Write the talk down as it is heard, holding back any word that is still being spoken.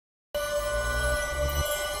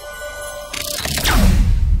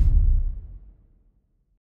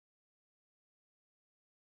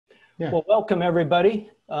Yeah. Well, welcome everybody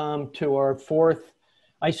to our fourth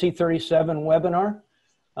IC37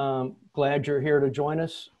 webinar. Glad you're here to join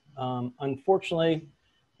us. Unfortunately,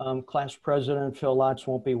 Class President Phil Lotz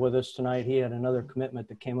won't be with us tonight. He had another commitment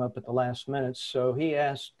that came up at the last minute. So he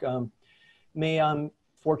asked me, I'm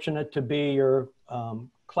fortunate to be your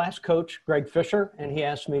class coach, Greg Fisher, and he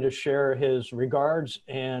asked me to share his regards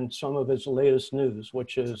and some of his latest news,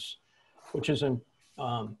 which is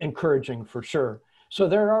encouraging for sure. So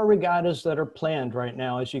there are regattas that are planned right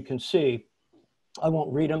now, as you can see. I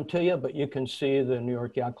won't read them to you, but you can see the New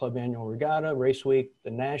York Yacht Club Annual Regatta, Race Week, the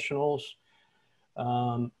Nationals,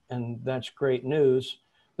 and that's great news.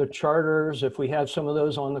 The charters, if we have some of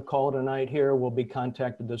those on the call tonight here, will be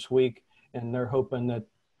contacted this week, and they're hoping that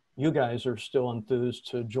you guys are still enthused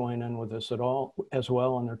to join in with us as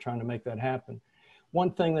well, and they're trying to make that happen.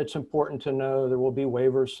 One thing that's important to know, there will be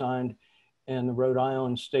waivers signed, and the Rhode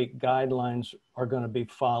Island state guidelines are going to be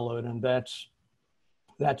followed, and that's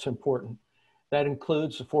important. That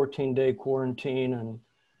includes the 14-day quarantine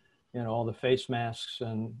and all the face masks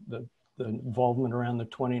and the involvement around the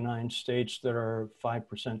 29 states that are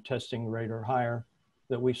 5% testing rate or higher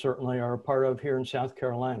that we certainly are a part of here in South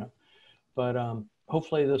Carolina. But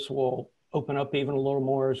hopefully this will open up even a little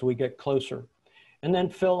more as we get closer. And then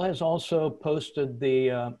Phil has also posted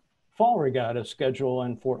the fall regatta schedule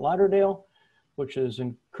in Fort Lauderdale, which is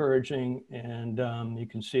encouraging, and you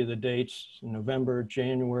can see the dates: November,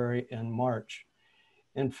 January, and March.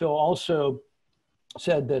 And Phil also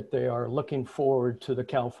said that they are looking forward to the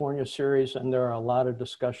California series, and there are a lot of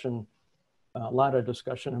discussion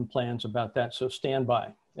and plans about that, so stand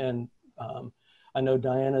by. And I know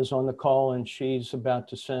Diana's on the call, and she's about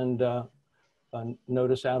to send a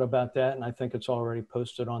notice out about that, and I think it's already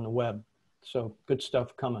posted on the web. So good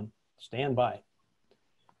stuff coming. Stand by.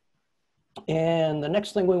 And the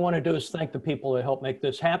next thing we want to do is thank the people that helped make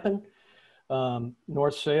this happen.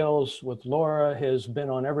 North Sales with Laura has been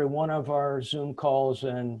on every one of our Zoom calls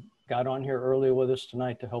and got on here early with us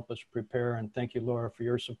tonight to help us prepare. And thank you, Laura, for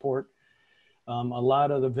your support. A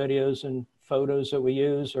lot of the videos and photos that we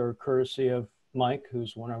use are courtesy of Mike,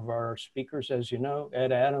 who's one of our speakers, as you know,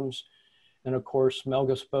 Ed Adams, and of course,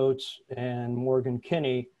 Melges Boats and Morgan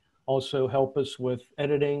Kinney also help us with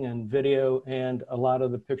editing and video and a lot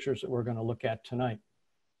of the pictures that we're going to look at tonight.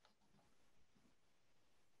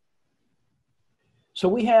 So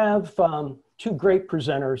we have two great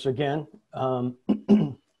presenters again.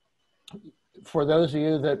 For those of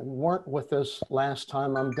you that weren't with us last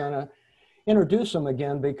time, I'm going to introduce them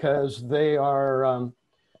again because they are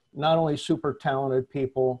not only super talented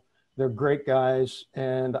people, they're great guys,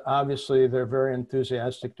 and obviously they're very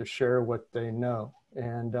enthusiastic to share what they know.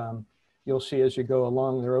 And you'll see as you go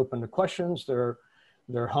along, they're open to questions, they're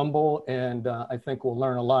humble, and I think we'll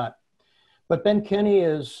learn a lot. But Ben Kinney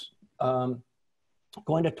is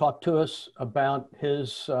going to talk to us about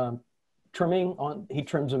his trimming. He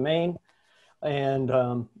trims a main, and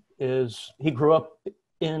he grew up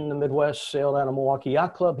in the Midwest, sailed out of Milwaukee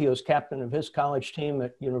Yacht Club. He was captain of his college team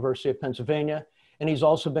at University of Pennsylvania, and he's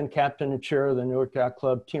also been captain and chair of the New York Yacht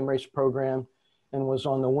Club team race program, and was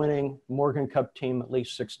on the winning Morgan Cup team at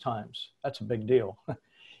least 6 times. That's a big deal.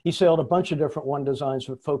 He sailed a bunch of different one designs,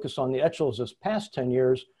 but focused on the Etchells this past 10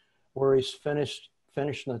 years, where he's finished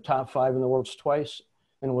in the top 5 in the worlds twice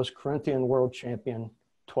and was Corinthian world champion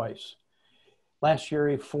twice. Last year,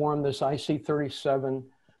 he formed this IC37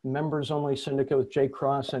 members-only syndicate with Jay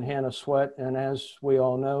Cross and Hannah Sweat, and as we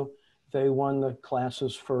all know, they won the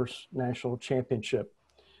class's first national championship.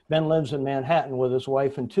 Ben lives in Manhattan with his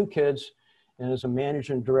wife and 2 kids, and is a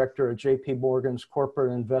managing director at JP Morgan's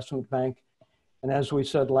Corporate Investment Bank. And as we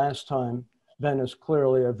said last time, Ben is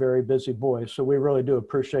clearly a very busy boy. So we really do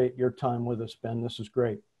appreciate your time with us, Ben. This is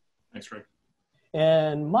great. Thanks, Rick.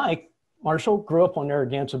 And Mike Marshall grew up on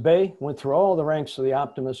Narragansett Bay, went through all the ranks of the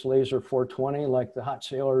Optimus Laser 420, like the hot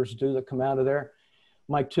sailors do that come out of there.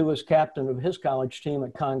 Mike, too, was captain of his college team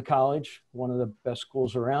at Conn College, one of the best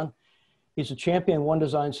schools around. He's a champion one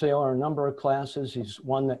design sailor in a number of classes. He's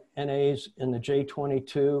won the NAs in the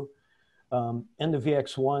J22 and the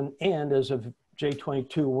VX1, and is a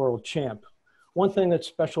J22 world champ. One thing that's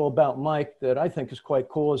special about Mike that I think is quite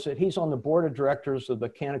cool is that he's on the board of directors of the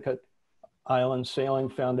Connecticut Island Sailing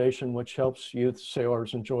Foundation, which helps youth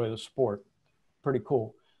sailors enjoy the sport. Pretty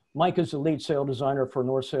cool. Mike is the lead sail designer for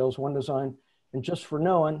North Sails One Design, and just for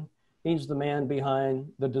knowing, he's the man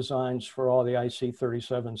behind the designs for all the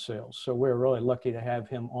IC37 sails. So we're really lucky to have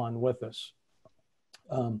him on with us.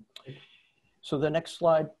 So the next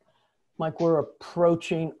slide, Mike, we're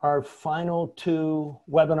approaching our final 2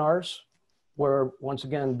 webinars where, once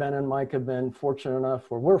again, Ben and Mike have been fortunate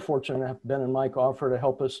enough, or we're fortunate enough, Ben and Mike offer to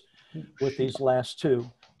help us with these last two.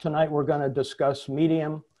 Tonight, we're going to discuss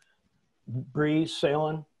medium breeze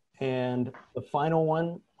sailing, and the final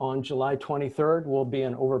one on July 23rd will be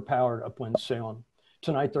an overpowered upwind sailing.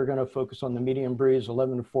 Tonight, they're going to focus on the medium breeze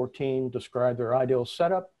 11 to 14, describe their ideal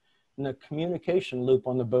setup, and the communication loop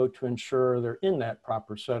on the boat to ensure they're in that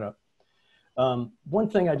proper setup. One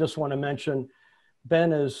thing I just want to mention,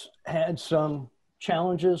 Ben has had some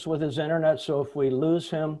challenges with his internet, so if we lose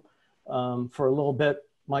him for a little bit,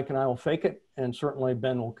 Mike and I will fake it, and certainly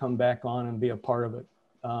Ben will come back on and be a part of it.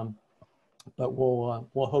 But we'll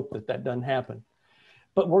hope that that doesn't happen.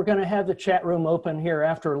 But we're going to have the chat room open here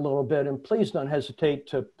after a little bit, and please don't hesitate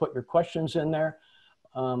to put your questions in there.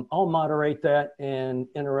 I'll moderate that and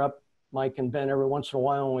interrupt Mike and Ben every once in a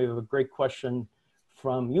while when we have a great question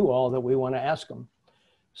from you all that we want to ask them.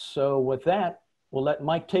 So with that, we'll let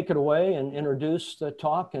Mike take it away and introduce the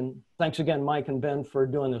talk. And thanks again, Mike and Ben, for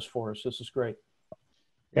doing this for us. This is great.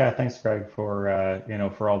 Yeah, thanks, Greg, for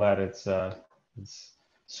for all that. It's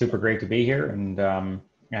super great to be here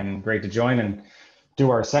and great to join and do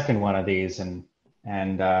our second one of these. And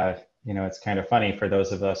it's kind of funny for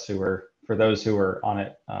those of us who were on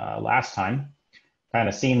it last time, kind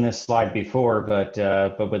of seen this slide before, but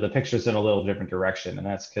with the pictures in a little different direction. And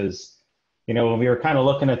that's because, when we were kind of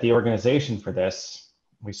looking at the organization for this,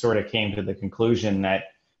 we sort of came to the conclusion that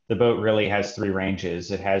the boat really has three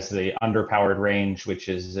ranges. It has the underpowered range, which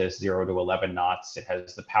is 0 to 11 knots. It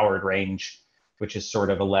has the powered range, which is sort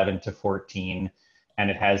of 11 to 14. And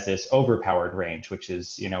it has this overpowered range, which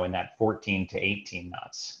is, in that 14 to 18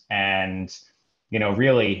 knots. And,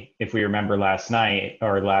 really, if we remember last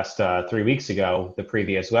 3 weeks ago, the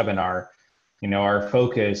previous webinar, our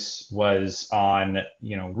focus was on,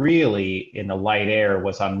 really in the light air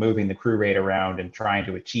was on moving the crew rate around and trying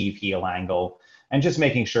to achieve heel angle and just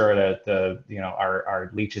making sure that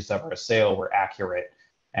our leaches of our sail were accurate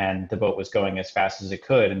and the boat was going as fast as it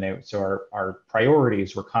could. And so our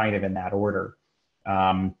priorities were kind of in that order.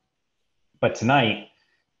 But tonight,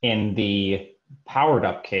 in the powered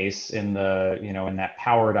up case, in that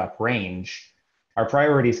powered up range, our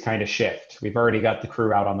priorities kind of shift. We've already got the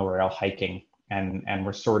crew out on the rail hiking, and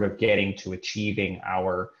we're sort of getting to achieving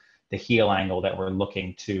the heel angle that we're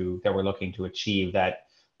looking to achieve, that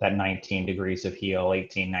 19 degrees of heel,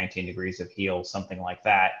 18, 19 degrees of heel, something like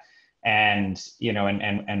that. And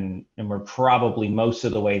we're probably most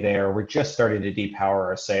of the way there. We're just starting to depower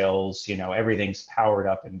our sails, everything's powered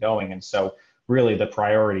up and going. And so really the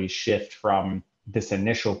priorities shift from this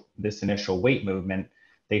initial weight movement.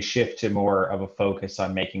 They shift to more of a focus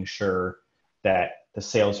on making sure that the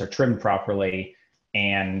sails are trimmed properly,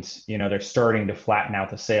 and they're starting to flatten out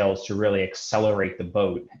the sails to really accelerate the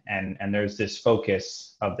boat. And there's this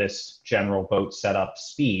focus of this general boat setup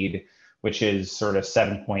speed, which is sort of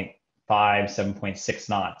 7.5, 7.6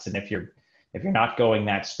 knots. And if you're not going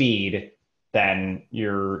that speed, then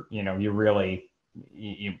you're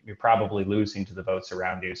probably losing to the boats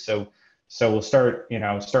around you. So we'll start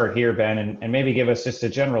here, Ben, and maybe give us just a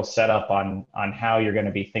general setup on how you're going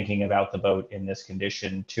to be thinking about the boat in this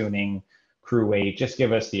condition, tuning, crew weight. Just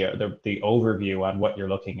give us the overview on what you're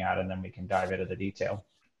looking at, and then we can dive into the detail.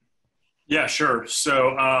 Yeah, sure.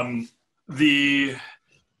 So even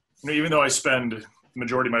though I spend the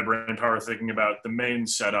majority of my brain power thinking about the main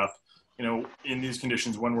setup, in these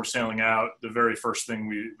conditions, when we're sailing out, the very first thing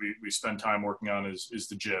we spend time working on is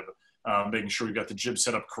the jib, making sure we've got the jib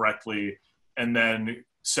set up correctly, and then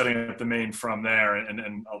setting up the main from there.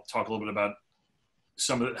 And I'll talk a little bit about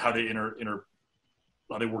some of how they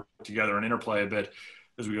how they work together and interplay a bit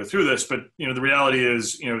as we go through this. But the reality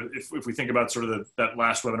is, if we think about sort of that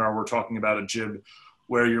last webinar, we're talking about a jib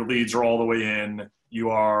where your leads are all the way in.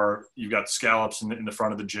 You've got scallops in the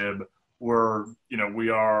front of the jib. We're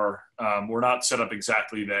not set up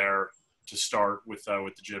exactly there to start with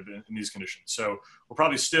the jib in these conditions. So we're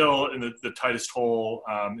probably still in the tightest hole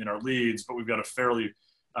in our leads, but we've got a fairly,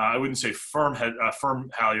 I wouldn't say firm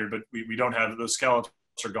halyard, but we don't have, those scallops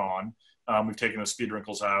are gone. We've taken those speed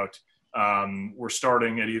wrinkles out. We're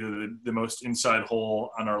starting at either the most inside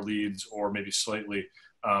hole on our leads or maybe slightly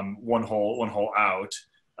one hole out.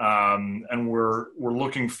 And we're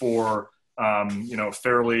looking for a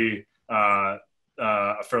fairly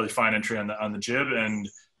fine entry on the jib, and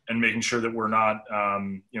making sure that we're not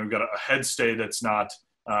we've got a head stay that's not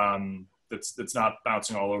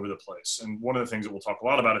bouncing all over the place. And one of the things that we'll talk a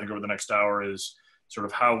lot about, I think, over the next hour is sort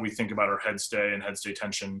of how we think about our head stay and head stay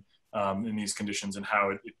tension in these conditions, and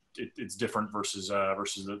how it's different versus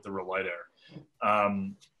the real light air.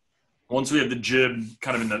 Once we have the jib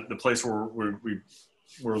kind of in the place where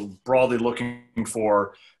we're broadly looking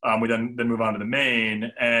for, we then move on to the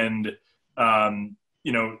main. And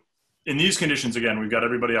in these conditions, again, we've got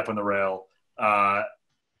everybody up on the rail. I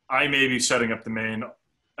may be setting up the main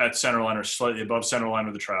at centerline or slightly above centerline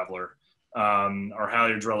with the traveler. Our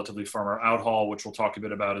halyard's relatively firm. Our outhaul, which we'll talk a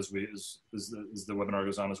bit about as the webinar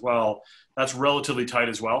goes on as well, that's relatively tight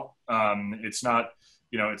as well. It's not,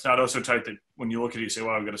 it's not also tight that when you look at it, you say,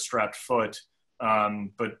 well, I've got a strapped foot.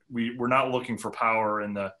 But we're not looking for power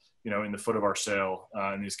in the, in the foot of our sail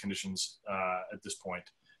in these conditions at this point.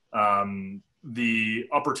 The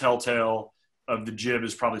upper telltale of the jib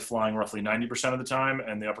is probably flying roughly 90% of the time,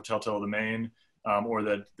 and the upper telltale of the main, or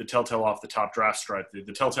the telltale off the top draft stripe,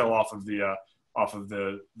 the telltale off of the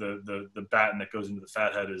batten that goes into the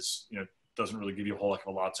fathead is, doesn't really give you a whole heck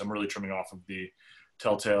of a lot. So I'm really trimming off of the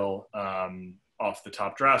telltale off the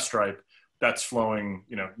top draft stripe. That's flowing,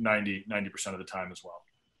 90% of the time as well.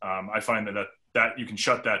 I find that you can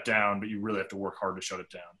shut that down, but you really have to work hard to shut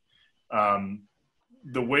it down.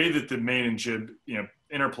 The way that the main and jib,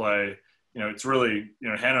 interplay, it's really,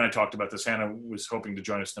 Hannah and I talked about this. Hannah was hoping to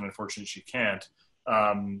join us, then unfortunately she can't.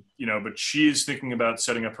 But she's thinking about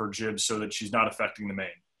setting up her jib so that she's not affecting the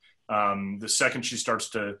main. The second she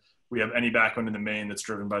starts we have any backwind in the main that's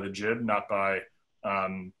driven by the jib, not by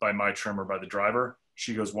my trim or by the driver,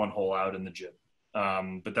 she goes one hole out in the jib.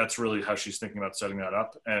 But that's really how she's thinking about setting that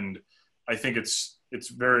up. And I think it's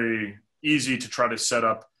very easy to try to set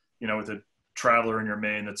up, with a traveler in your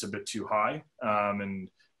main that's a bit too high, and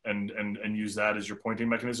use that as your pointing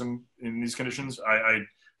mechanism in these conditions. I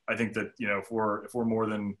think that, if we're more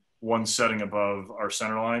than one setting above our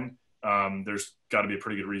center line, there's got to be a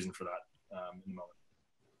pretty good reason for that in the moment.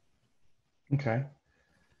 Okay.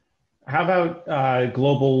 How about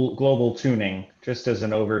global tuning, just as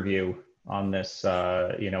an overview on this,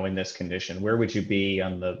 in this condition? Where would you be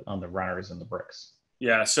on the runners and the bricks?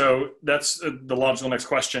 Yeah, so that's the logical next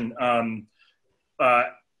question.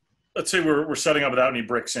 Let's say we're setting up without any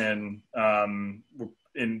bricks in.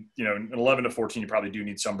 In 11 to 14, you probably do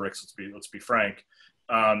need some bricks. Let's be frank.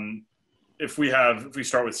 If we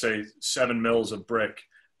start with, say, 7 mils of brick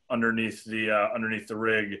underneath the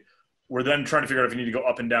rig, we're then trying to figure out if we need to go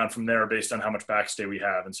up and down from there based on how much backstay we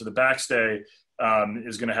have. And so the backstay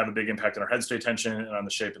is going to have a big impact on our headstay tension and on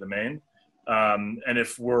the shape of the main. And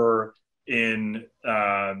if we're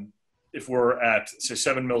at, say,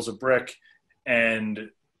 7 mils of brick and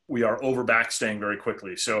we are over backstaying very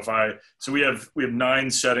quickly. So we have 9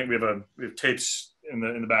 setting. We have tapes in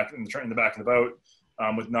the back of the boat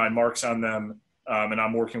with 9 marks on them. And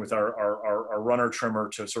I'm working with our runner trimmer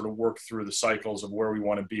to sort of work through the cycles of where we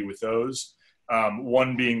want to be with those.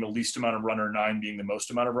 1 being the least amount of runner, 9 being the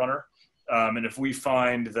most amount of runner. And if we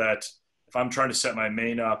find that if I'm trying to set my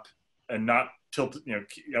main up and not tilt,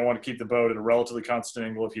 I want to keep the boat at a relatively constant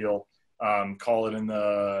angle of heel, call it in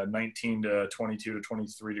the 19 to 22 to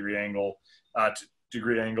 23 degree angle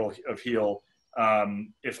of heel.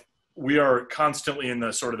 If we are constantly in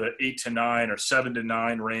the sort of the 8 to 9 or 7 to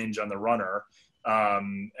 9 range on the runner,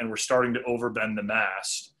 and we're starting to overbend the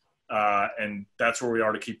mast, and that's where we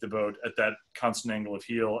are to keep the boat at that constant angle of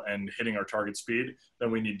heel and hitting our target speed,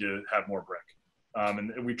 then we need to have more brick.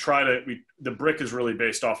 And the brick is really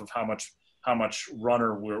based off of how much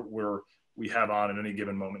runner we have on at any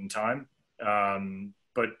given moment in time.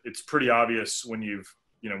 But it's pretty obvious when you've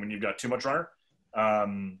got too much runner.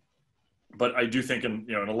 But I do think in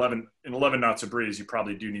 11 knots of breeze, you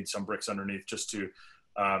probably do need some bricks underneath just to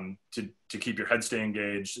keep your head stay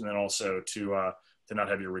engaged, and then also to not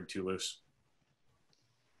have your rig too loose.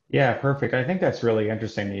 Yeah, perfect. I think that's really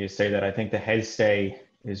interesting that you say that. I think the head stay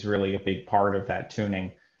is really a big part of that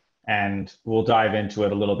tuning, and we'll dive into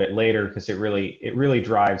it a little bit later because it really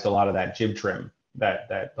drives a lot of that jib trim, that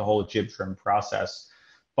the whole jib trim process.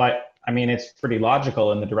 But I mean, it's pretty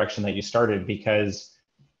logical in the direction that you started, because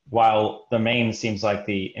while the main seems like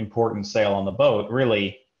the important sail on the boat,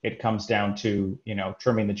 really it comes down to,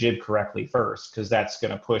 trimming the jib correctly first, because that's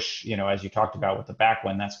going to push, as you talked about with the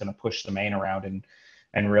backwind, that's going to push the main around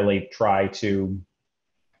and really try to,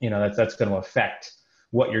 that's going to affect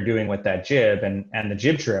what you're doing with that jib. And the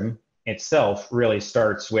jib trim itself really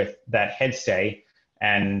starts with that head stay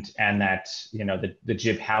and that, the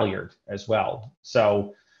jib halyard as well.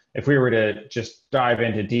 So if we were to just dive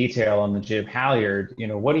into detail on the jib halyard,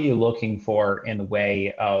 what are you looking for in the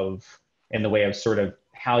way of sort of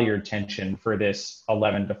halyard tension for this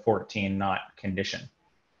 11 to 14 knot condition?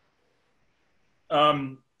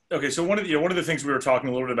 Okay, so one of the things we were talking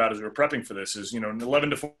a little bit about as we were prepping for this is, in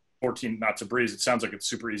 11 to 14 knots of breeze, it sounds like it's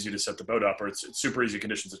super easy to set the boat up, or it's super easy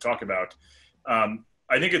conditions to talk about.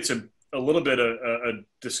 I think it's a little bit a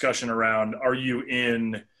discussion around, are you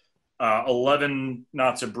in 11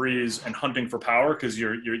 knots of breeze and hunting for power because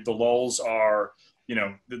the lulls are,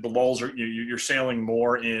 the lulls are, you're sailing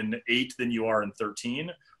more in 8 than you are in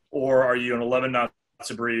 13, or are you in 11 knots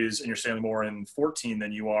of breeze and you're sailing more in 14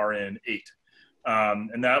 than you are in 8?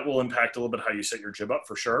 And that will impact a little bit how you set your jib up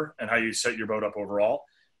for sure, and how you set your boat up overall.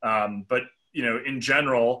 But in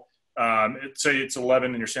general, say it's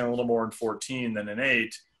 11 and you're sailing a little more in 14 than in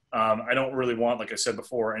 8. I don't really want, like I said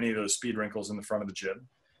before, any of those speed wrinkles in the front of the jib.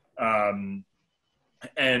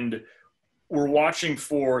 And we're watching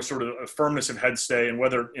for sort of a firmness of head stay, and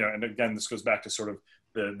whether, and again, this goes back to sort of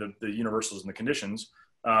the universals and the conditions.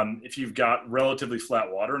 If you've got relatively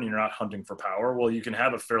flat water and you're not hunting for power, well, you can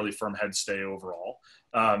have a fairly firm head stay overall.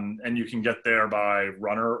 And you can get there by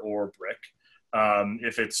runner or brick.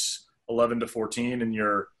 If it's 11 to 14 and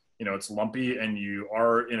it's lumpy and you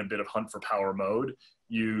are in a bit of hunt for power mode,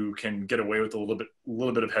 you can get away with a little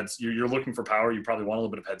bit of head. You're looking for power. You probably want a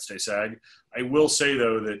little bit of head stay sag. I will say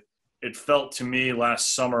though, that it felt to me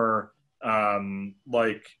last summer,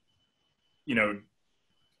 like, you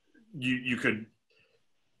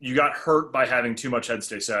got hurt by having too much head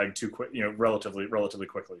stay sag too quick, relatively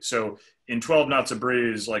quickly. So in 12 knots of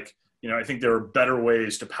breeze, like, I think there are better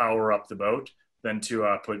ways to power up the boat than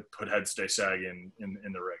to put head stay sag in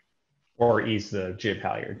the rig. Or ease the jib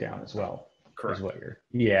halyard down as well. Correct.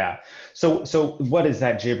 Yeah. So what is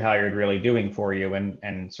that jib halyard really doing for you?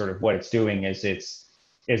 And sort of what it's doing is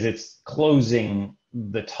it's closing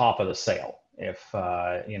the top of the sail. If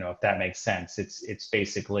that makes sense. It's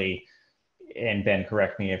basically, and Ben,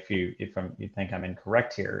 correct me if you think I'm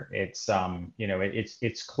incorrect here. It's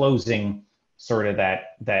it's closing sort of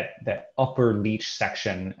that upper leech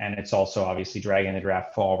section, and it's also obviously dragging the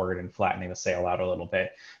draft forward and flattening the sail out a little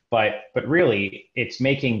bit. But really, it's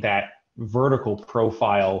making that vertical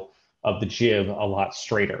profile of the jib a lot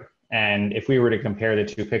straighter. And if we were to compare the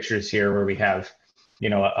two pictures here, where we have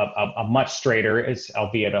a much straighter,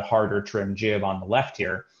 albeit a harder trim jib on the left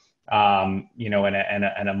here, and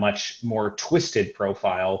a much more twisted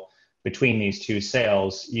profile between these two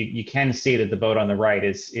sails, you can see that the boat on the right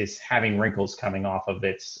is having wrinkles coming off of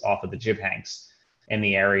the jib hanks in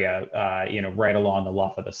the area, right along the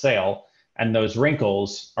luff of the sail. And those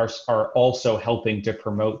wrinkles are also helping to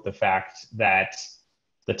promote the fact that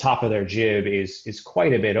the top of their jib is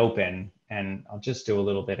quite a bit open. And I'll just do a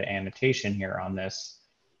little bit of annotation here on this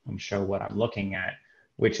and show what I'm looking at,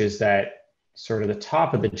 which is that sort of the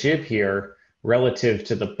top of the jib here relative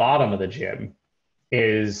to the bottom of the jib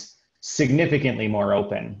is significantly more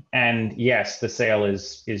open. And yes, the sail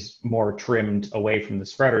is more trimmed away from the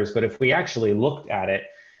spreaders, but if we actually looked at it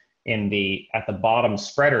at the bottom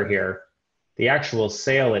spreader here, the actual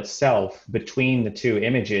sail itself between the two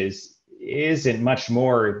images isn't much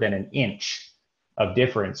more than an inch of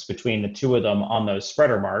difference between the two of them on those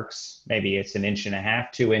spreader marks. Maybe it's 1.5 inches,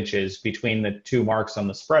 2 inches between the two marks on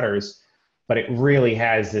the spreaders, but it really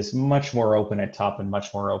has this much more open at top and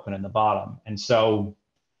much more open in the bottom. And so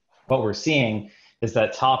what we're seeing is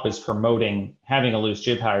that top is promoting, having a loose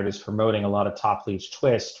jib halyard is promoting a lot of top leech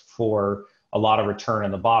twist for a lot of return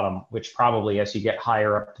in the bottom, which probably as you get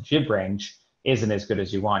higher up the jib range isn't as good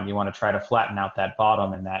as you want. You want to try to flatten out that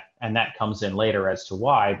bottom, and that comes in later as to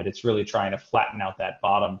why, but it's really trying to flatten out that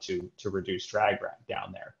bottom to reduce drag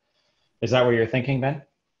down there. Is that what you're thinking, Ben?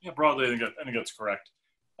 Yeah, broadly, I think that's correct.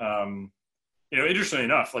 Interestingly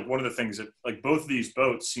enough, like one of the things that, like, both of these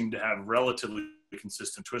boats seem to have relatively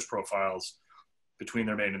consistent twist profiles between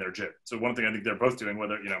their main and their jib. So one thing I think they're both doing,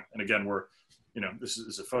 whether, and again, this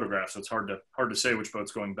is a photograph, so it's hard to say which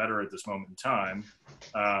boat's going better at this moment in time.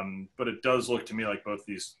 But it does look to me like both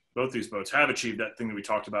these boats have achieved that thing that we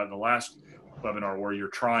talked about in the last webinar, where you're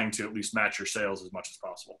trying to at least match your sails as much as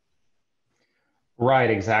possible. Right,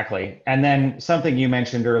 exactly. And then something you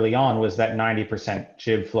mentioned early on was that 90%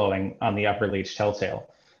 jib flowing on the upper leech telltale.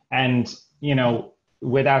 And,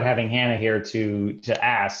 without having Hannah here to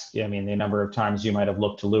ask, the number of times you might have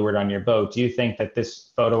looked to leeward on your boat, do you think that this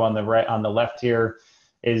photo on the left here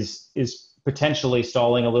is potentially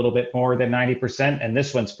stalling a little bit more than 90%, and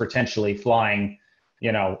this one's potentially flying,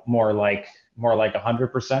 more like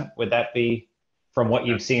 100%? Would that be from what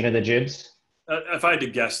you've seen of the jibs? If I had to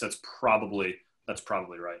guess, that's probably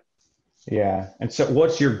right. Yeah. And so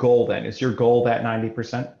what's your goal then? Is your goal that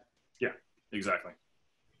 90%? Yeah, exactly.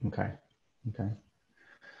 Okay.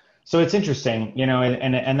 So it's interesting,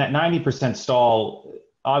 and that 90% stall,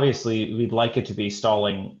 obviously we'd like it to be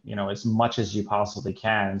stalling, as much as you possibly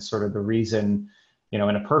can. Sort of the reason, in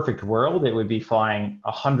a perfect world, it would be flying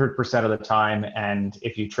 100% of the time. And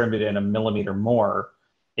if you trimmed it in a millimeter more,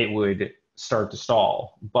 it would start to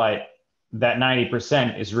stall. But that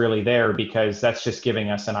 90% is really there because that's just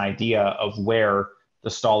giving us an idea of where the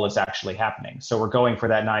stall is actually happening. So we're going for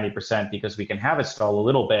that 90% because we can have it stall a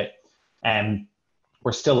little bit and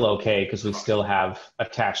we're still okay because we still have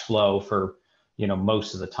attached flow for,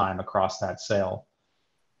 most of the time across that sail.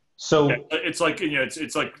 So yeah, it's like,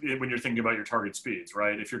 it's like when you're thinking about your target speeds,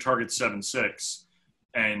 right? If your target's 7.6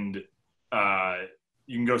 and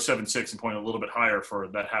you can go 7.6 and point a little bit higher for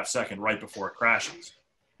that half second right before it crashes,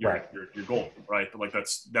 you're golden, right? But like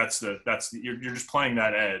that's you're just playing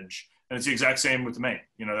that edge, and it's the exact same with the main.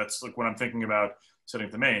 That's like when I'm thinking about setting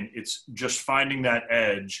up the main, it's just finding that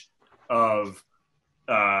edge of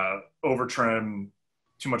over trim,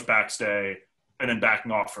 too much backstay, and then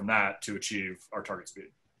backing off from that to achieve our target speed.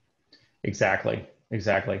 Exactly.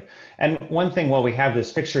 And one thing while we have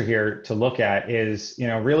this picture here to look at is,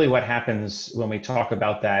 really what happens when we talk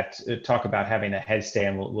about having a head stay,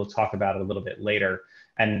 and we'll talk about it a little bit later,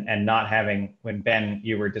 and not having, when Ben,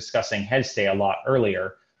 you were discussing head stay a lot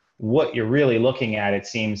earlier, what you're really looking at, it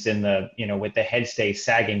seems, in the, with the head stay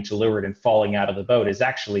sagging to leeward and falling out of the boat, is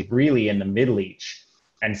actually really in the mid-leach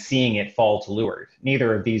and seeing it fall to leeward.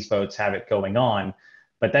 Neither of these boats have it going on,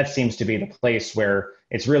 but that seems to be the place where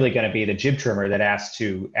it's really going to be the jib trimmer that asks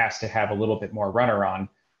to have a little bit more runner on.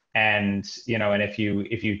 And, and if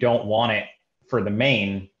you don't want it for the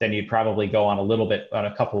main, then you'd probably go on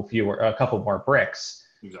a couple more bricks.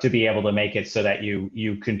 Exactly. To be able to make it so that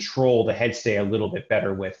you control the head stay a little bit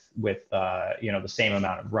better with the same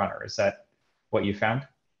amount of runner. Is that what you found?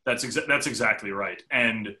 That's exactly right.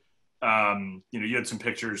 And you had some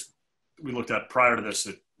pictures we looked at prior to this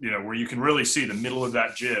that where you can really see the middle of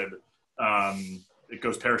that jib. It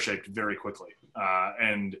goes pear-shaped very quickly,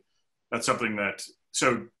 and that's something that.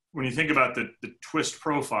 So when you think about the twist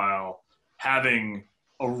profile, having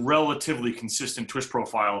a relatively consistent twist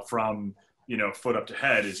profile from foot up to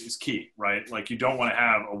head is key, right? Like you don't want to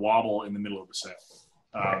have a wobble in the middle of the sail.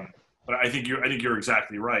 But I think you're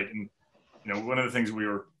exactly right. And one of the things we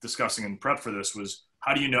were discussing in prep for this was,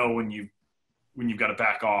 how do you know when you've got to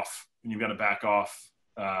back off, when you've got to back off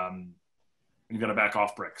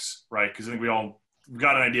bricks, right? Because I think we've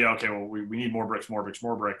got an idea. Okay, well, we need more bricks.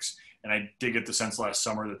 And I did get the sense last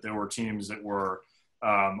summer that there were teams that were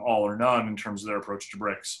all or none in terms of their approach to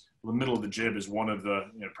bricks. The middle of the jib is one of the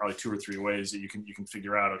probably 2 or 3 ways that you can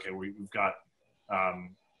figure out. Okay, we've got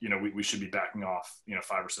we should be backing off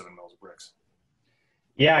 5 or 7 mils of bricks.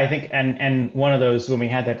 Yeah, I think and one of those, when we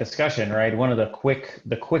had that discussion, right? One of the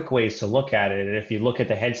quick ways to look at it, if you look at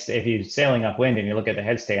the head stay, if you're sailing upwind and you look at the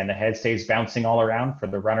head stay and the head stay is bouncing all around for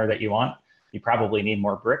the runner that you want, you probably need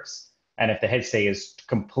more bricks. And if the head stay is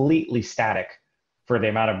completely static for the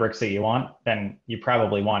amount of bricks that you want, then you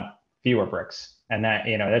probably want fewer bricks. And that,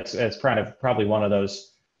 that's probably one of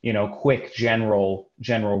those, quick general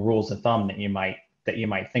rules of thumb that you might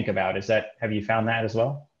think about. Have you found that as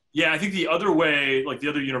well? Yeah, I think the other way, like the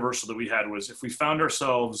other universal that we had, was if we found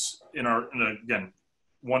ourselves again,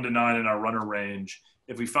 1 to 9 in our runner range,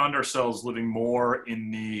 if we found ourselves living more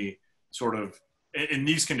in the sort of, in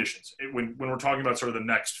these conditions, when we're talking about sort of the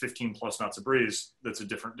next 15 plus knots of breeze, that's a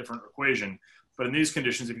different equation. But in these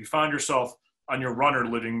conditions, if you find yourself on your runner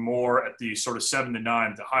living more at the sort of 7 to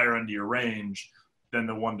 9, the higher end of your range than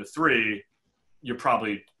the 1 to 3, you're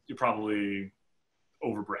probably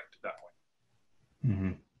overbricked at that point.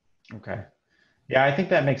 Mm-hmm. Okay. Yeah, I think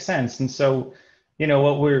that makes sense. And so,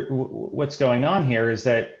 what's going on here is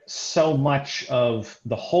that so much of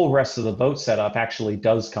the whole rest of the boat setup actually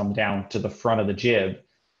does come down to the front of the jib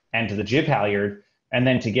and to the jib halyard, and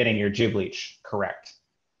then to getting your jib leach correct.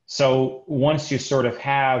 So once you sort of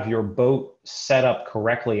have your boat set up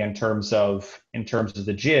correctly in terms of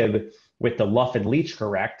the jib, with the luff and leach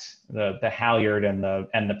correct, the halyard and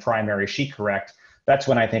the primary sheet correct, that's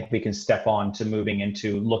when I think we can step on to moving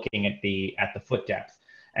into looking at the foot depth.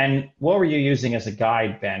 And what were you using as a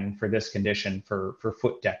guide, Ben, for this condition for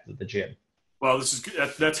foot depth of the jib? Well,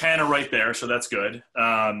 that's Hannah right there, so that's good.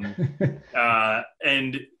 And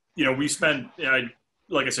we spent,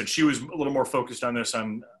 like I said, she was a little more focused on this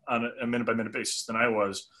on a minute by minute basis than I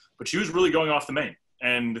was, but she was really going off the main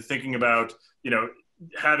and thinking about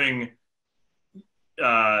having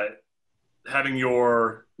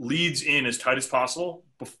your leads in as tight as possible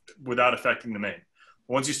without affecting the main.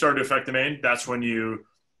 Once you start to affect the main, that's when you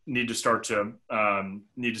need to start to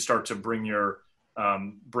bring your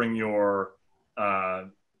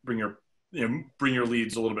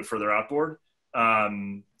leads a little bit further outboard.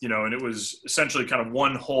 And it was essentially kind of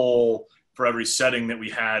one hole for every setting that we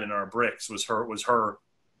had in our bricks was her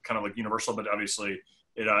kind of like universal, but obviously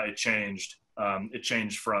it changed. It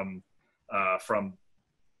changed from kind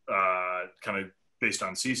of based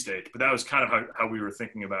on sea state, but that was kind of how we were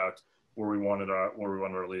thinking about where we wanted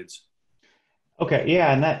our leads. Okay,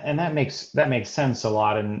 yeah, and that makes sense a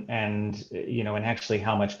lot, and you know, and actually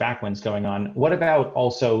how much backwind's going on. What about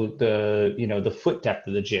also the, you know, the foot depth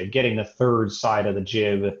of the jib, getting the third side of the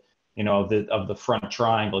jib, you know, of the front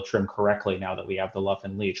triangle trimmed correctly now that we have the luff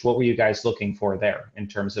and leech? What were you guys looking for there in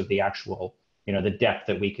terms of the actual, you know, the depth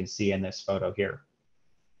that we can see in this photo here?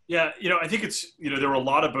 Yeah, you know, I think it's, you know, there were a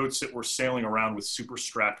lot of boats that were sailing around with super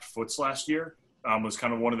strapped foots last year. Was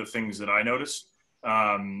kind of one of the things that I noticed.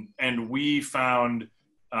 And we found,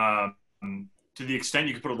 um, to the extent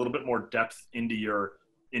you could put a little bit more depth into your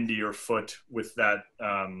foot with that,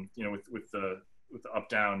 you know, with the up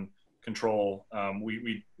down control.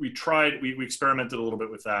 We tried, we experimented a little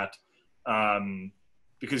bit with that,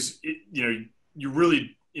 because it, you know, you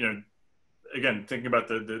really, you know, again, thinking about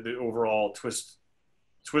the overall twist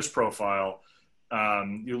profile,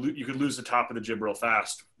 you could lose the top of the jib real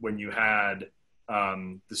fast when you had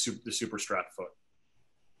the super strap foot.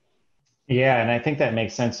 Yeah, and I think that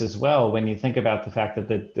makes sense as well when you think about the fact that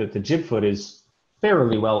the jib foot is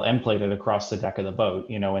fairly well end plated across the deck of the boat.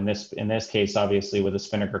 You know, in this case, obviously with the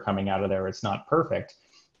spinnaker coming out of there, it's not perfect,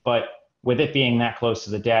 but with it being that close to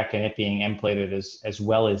the deck and it being end plated as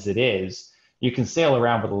well as it is, you can sail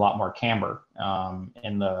around with a lot more camber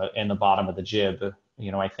in the bottom of the jib.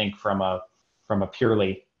 You know, I think from a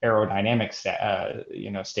purely aerodynamic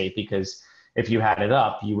you know, state, because if you had it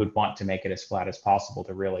up, you would want to make it as flat as possible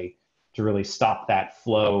to really stop that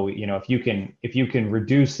flow. You know, if you can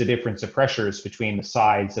reduce the difference of pressures between the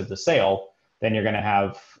sides of the sail, then you're going to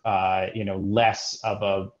have you know, less of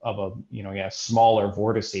a you know, yeah, smaller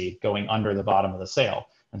vortice going under the bottom of the sail.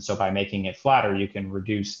 And so by making it flatter, you can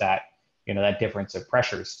reduce that, you know, that difference of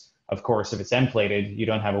pressures. Of course, if it's end plated, you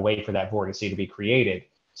don't have a way for that vortice to be created.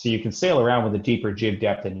 So you can sail around with a deeper jib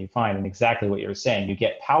depth than you find, and exactly what you're saying, you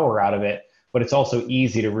get power out of it, but it's also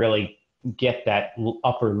easy to really get that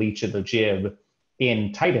upper leech of the jib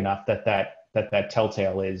in tight enough that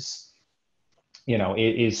telltale is, you know,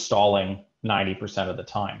 it is stalling 90% of the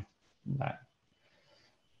time.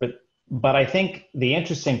 But I think the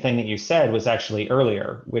interesting thing that you said was actually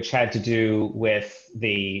earlier, which had to do with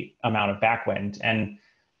the amount of backwind. And,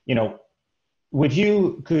 you know, would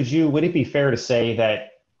it be fair to say that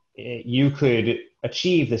you could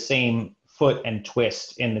achieve the same foot and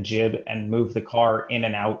twist in the jib and move the car in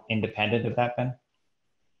and out independent of that, Ben?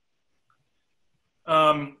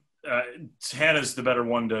 Um, Hannah's the better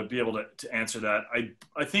one to be able to answer that.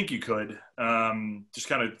 I think you could. Just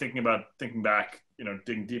kind of thinking back, you know,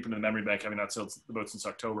 digging deep into the memory bank, having not sailed the boat since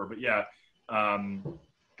October. But yeah,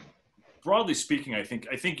 broadly speaking, I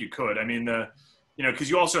think you could. I mean, you know, because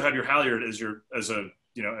you also have your halyard as a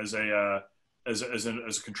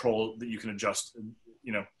control that you can adjust,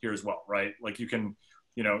 you know, here as well, right? Like you can,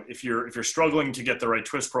 you know, if you're struggling to get the right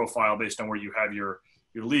twist profile based on where you have your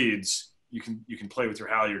leads, you can play with your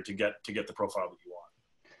halyard to get the profile that you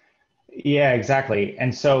want. Yeah, exactly.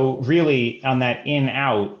 And so really on that in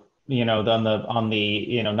out, you know, on the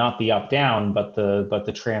you know, not the up down, but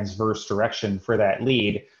the transverse direction for that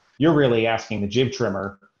lead, you're really asking the jib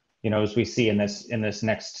trimmer, you know, as we see in this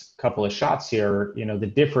next couple of shots here, you know, the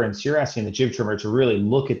difference, you're asking the jib trimmer to really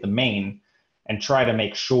look at the main and try to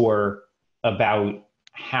make sure about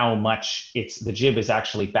how much the jib is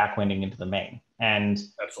actually backwinding into the main. And,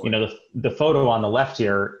 Absolutely. you know, the photo on the left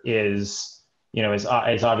here is, you know, is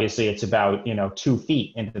obviously it's about, you know, 2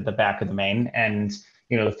 feet into the back of the main. And,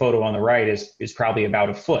 you know, the photo on the right is probably about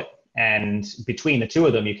a foot. And between the two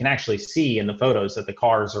of them, you can actually see in the photos that the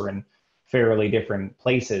cars are in fairly different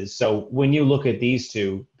places. So when you look at these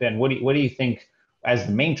two, then what do you think as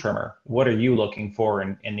the main trimmer, what are you looking for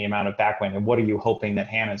in the amount of backwind, and what are you hoping that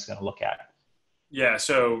Hannah's going to look at? Yeah.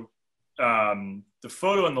 So the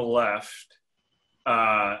photo on the left,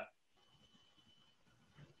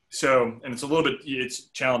 so, and it's a little bit, it's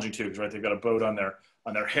challenging too, because right, they've got a boat on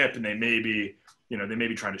their hip, and they may be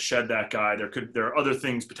trying to shed that guy. There are other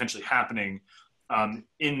things potentially happening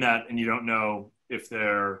in that, and you don't know if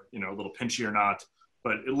they're, you know, a little pinchy or not.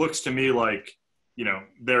 But it looks to me like, you know,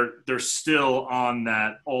 they're still on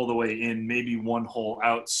that all the way in, maybe one hole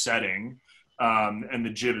out setting, and the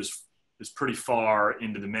jib is pretty far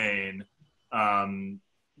into the main.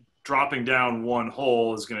 Dropping down one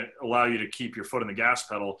hole is going to allow you to keep your foot on the gas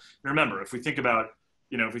pedal. And remember, if we think about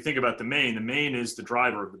the main is the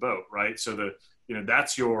driver of the boat, right? So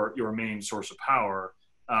that's your main source of power.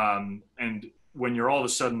 And when you're all of a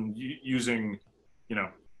sudden using, you know,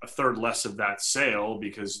 a third less of that sail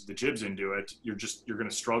because the jib's into it, you're going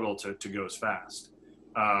to struggle to go as fast.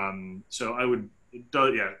 So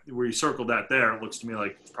where you circled that there, it looks to me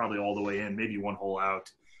like it's probably all the way in, maybe one hole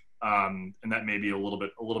out. And that may be a little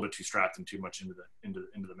bit too strapped and too much into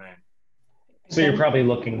the main. So you're probably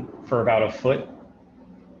looking for about a foot.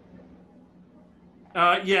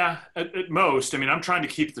 Yeah, at most. I mean, I'm trying to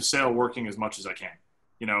keep the sail working as much as I can.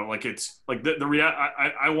 You know, like it's like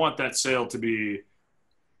I want that sail to be,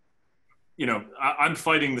 you know, I'm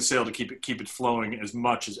fighting the sail to keep it flowing as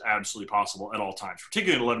much as absolutely possible at all times,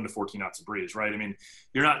 particularly at 11 to 14 knots of breeze, right? I mean,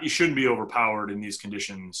 you shouldn't be overpowered in these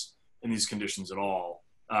conditions at all.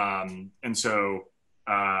 And so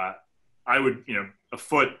I would, you know, a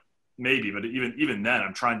foot maybe, but even then,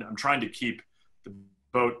 I'm trying to keep the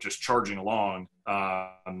boat just charging along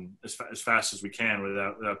as fast as we can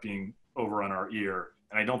without being over on our ear.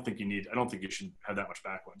 And I don't think you should have that much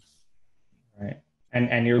backwind. Right.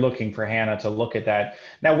 And you're looking for Hannah to look at that.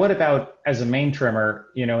 Now, what about as a main trimmer,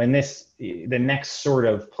 you know, the next sort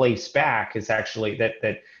of place back is actually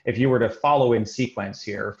that if you were to follow in sequence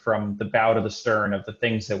here from the bow to the stern of the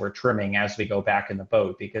things that we're trimming as we go back in the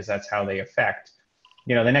boat, because that's how they affect,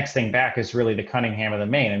 you know, the next thing back is really the Cunningham of the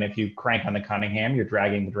main. And if you crank on the Cunningham, you're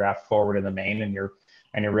dragging the draft forward in the main, and you're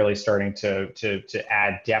really starting to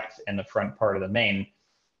add depth in the front part of the main.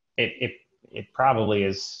 It probably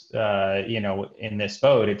is, you know, in this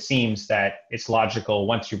boat, it seems that it's logical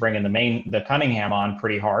once you bring in the Cunningham on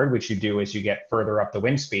pretty hard, which you do as you get further up the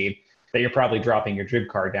wind speed, that you're probably dropping your jib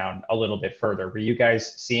car down a little bit further. Were you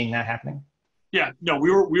guys seeing that happening? Yeah, no,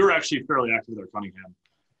 we were actually fairly active with our Cunningham,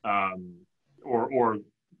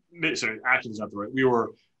 sorry, active is not the right. We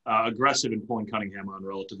were aggressive in pulling Cunningham on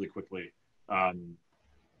relatively quickly.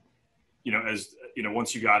 You know, as you know,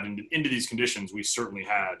 once you got into these conditions, we certainly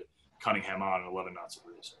had Cunningham on at 11 knots of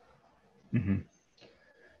breeze. Mm-hmm.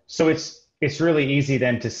 So it's really easy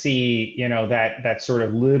then to see, you know, that sort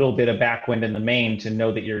of little bit of backwind in the main to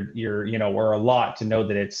know that you're you know, or a lot to know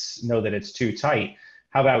that it's too tight.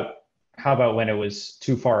 How about when it was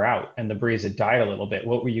too far out and the breeze had died a little bit?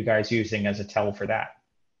 What were you guys using as a tell for that?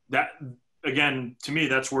 That, again, to me,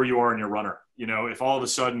 that's where you are in your runner. You know, if all of a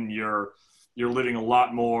sudden you're living a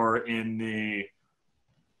lot more in the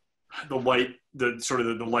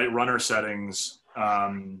light runner settings,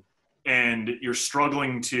 and you're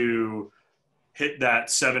struggling to hit that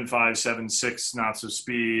 7.5, 7.6 knots of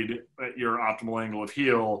speed at your optimal angle of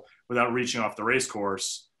heel without reaching off the race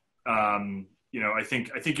course. You know, I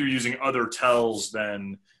think you're using other tells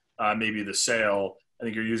than maybe the sail. I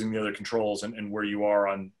think you're using the other controls and where you are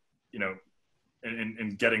on, you know,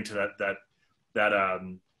 and getting to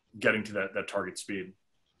that target speed.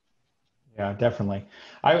 Yeah, definitely.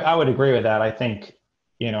 I would agree with that. I think,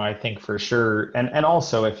 you know, I think for sure. And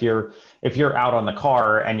also if you're out on the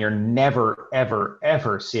car and you're never, ever,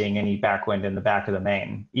 ever seeing any backwind in the back of the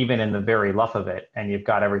main, even in the very luff of it, and you've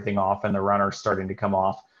got everything off and the runner's starting to come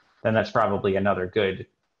off, then that's probably a good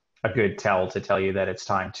tell to tell you that it's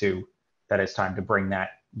time to bring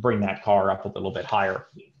that car up a little bit higher.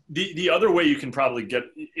 The other way you can probably get,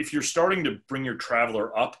 if you're starting to bring your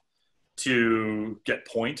Traveler up to get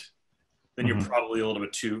point, then you're probably a little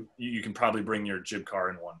bit too, you can probably bring your jib car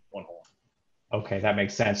in one hole. Okay, that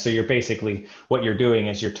makes sense. So you're basically, what you're doing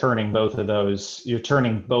is you're turning both of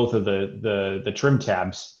the trim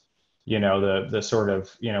tabs, you know, the sort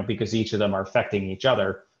of, you know, because each of them are affecting each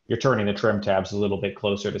other, you're turning the trim tabs a little bit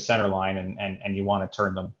closer to center line, and you want to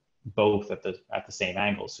turn them both at the same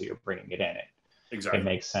angle, so you're bringing it in. Exactly. It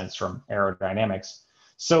makes sense from aerodynamics.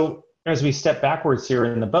 So as we step backwards here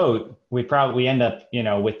in the boat, we end up, you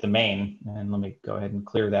know, with the main, and let me go ahead and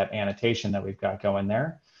clear that annotation that we've got going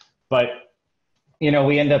there. But, you know,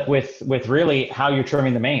 we end up with really how you're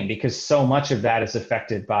trimming the main, because so much of that is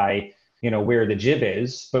affected by, you know, where the jib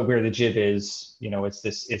is, but where the jib is, you know, it's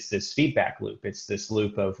this feedback loop. It's this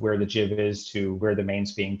loop of where the jib is to where the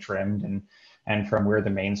main's being trimmed, and from where the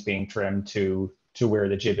main's being trimmed to where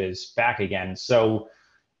the jib is back again. So,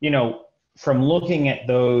 you know, from looking at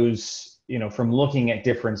those, you know, from looking at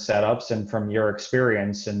different setups and from your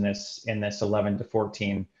experience in this 11 to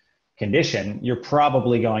 14 condition, you're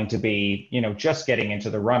probably going to be, you know, just getting into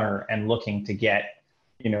the runner and looking to get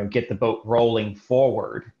the boat rolling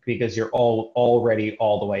forward, because you're already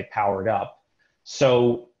all the way powered up.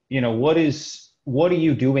 So, you know, what are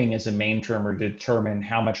you doing as a main trimmer to determine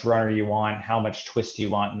how much runner you want, how much twist you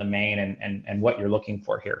want in the main, and what you're looking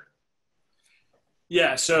for here?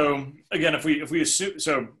 Yeah. So again, if we assume,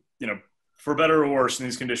 so, you know, for better or worse in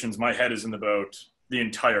these conditions, my head is in the boat the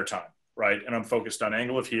entire time, right? And I'm focused on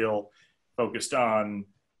angle of heel, focused on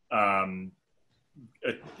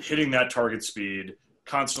hitting that target speed,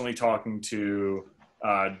 constantly talking to,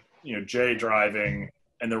 you know, Jay driving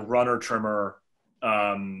and the runner trimmer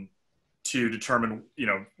to determine, you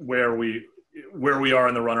know, where we are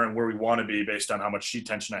in the runner and where we want to be based on how much sheet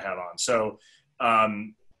tension I have on. So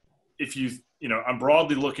if you I'm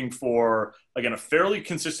broadly looking for, again, a fairly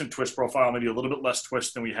consistent twist profile, maybe a little bit less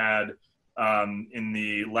twist than we had in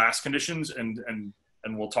the last conditions. And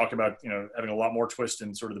we'll talk about, having a lot more twist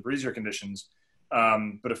in sort of the breezier conditions,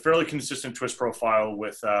 but a fairly consistent twist profile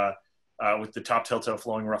with the top tail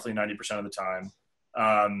flowing roughly 90% of the time.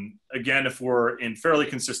 Again, if we're in fairly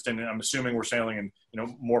consistent, I'm assuming we're sailing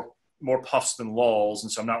in, more puffs than lulls.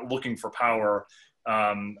 And so I'm not looking for power.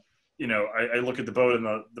 I look at the boat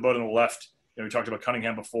on the left, we talked about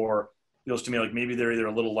Cunningham before, feels to me like maybe they're either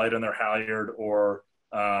a little light on their halyard or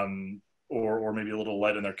maybe a little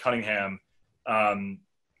light on their Cunningham.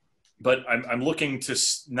 But I'm looking to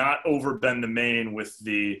not overbend the main with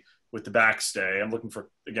the backstay. I'm looking for,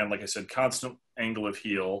 again, like I said, constant angle of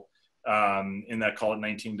heel in that, call it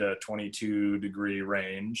 19 to 22 degree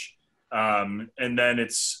range. And then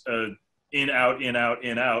it's in, out, in, out,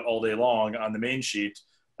 in, out all day long on the main sheet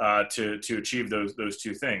to achieve those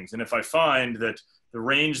two things. And if I find that the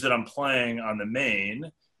range that I'm playing on the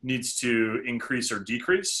main needs to increase or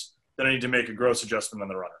decrease, then I need to make a gross adjustment on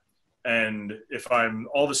the runner. And if I'm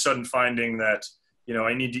all of a sudden finding that,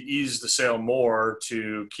 I need to ease the sail more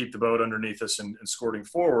to keep the boat underneath us and squirting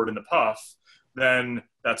forward in the puff, then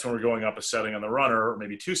that's when we're going up a setting on the runner, or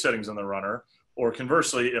maybe two settings on the runner. Or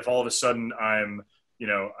conversely, if all of a sudden I'm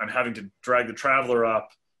having to drag the traveler up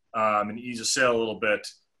and ease a sail a little bit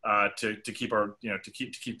to keep our, to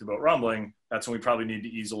keep the boat rumbling, that's when we probably need to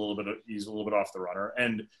ease a little bit off the runner.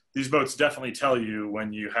 And these boats definitely tell you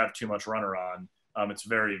when you have too much runner on. It's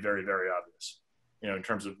very, very, very obvious, in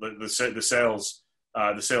terms of the sails.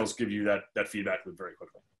 The sails give you that feedback loop very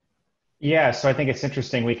quickly. Yeah, so I think it's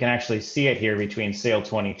interesting. We can actually see it here between sail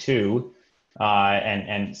 22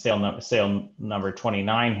 and sail number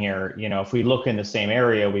 29 here. If we look in the same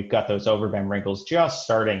area, we've got those overbend wrinkles just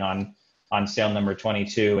starting on sail number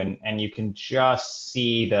 22, and you can just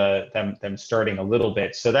see them starting a little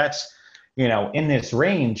bit. So that's, in this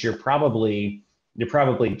range, you're probably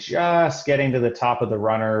just getting to the top of the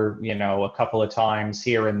runner, a couple of times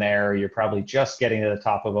here and there. You're probably just getting to the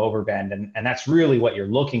top of overbend. And that's really what you're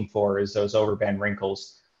looking for, is those overbend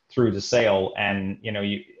wrinkles through the sail. And,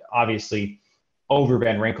 you obviously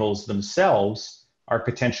overbend wrinkles themselves are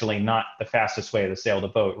potentially not the fastest way to sail the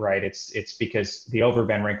boat, right? It's because the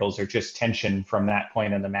overbend wrinkles are just tension from that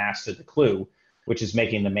point in the mast to the clew, which is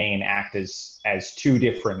making the main act as two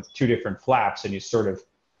different flaps. And you sort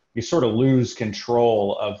of lose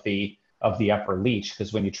control of the upper leech,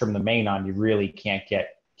 because when you trim the main on, you really can't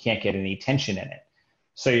get any tension in it.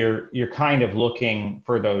 So you're kind of looking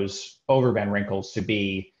for those overbend wrinkles to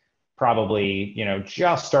be probably,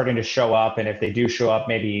 just starting to show up. And if they do show up,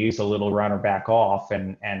 maybe use a little runner back off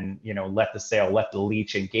and let the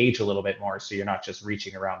leech engage a little bit more, so you're not just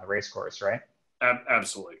reaching around the race course, right?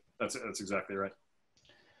 Absolutely. That's exactly right.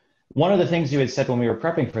 One of the things you had said when we were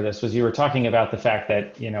prepping for this was you were talking about the fact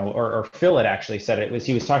that, or Phil had actually said it,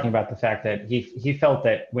 he was talking about the fact that he felt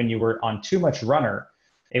that when you were on too much runner,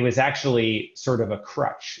 it was actually sort of a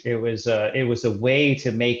crutch. It was a way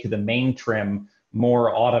to make the main trim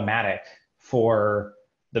more automatic for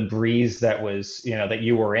the breeze that was, that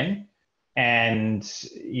you were in. And,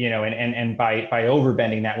 and by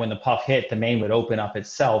overbending that, when the puff hit, the main would open up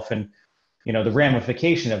itself. And the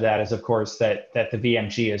ramification of that is, of course, that the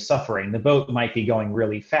VMG is suffering. The boat might be going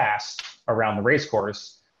really fast around the race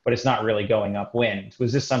course, but it's not really going upwind.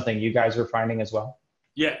 Was this something you guys were finding as well?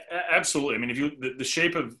 Yeah, absolutely. I mean, if the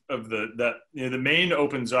shape of the main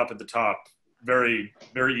opens up at the top very,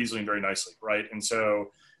 very easily and very nicely, right? And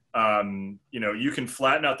so, you can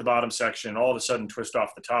flatten out the bottom section, all of a sudden twist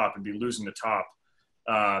off the top and be losing the top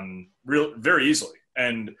very easily.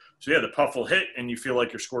 And so, yeah, the puff will hit and you feel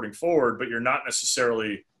like you're squirting forward, but you're not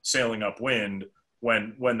necessarily sailing upwind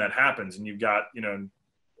when that happens. And you've got,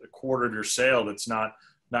 a quarter of your sail that's not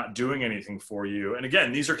doing anything for you. And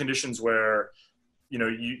again, these are conditions where,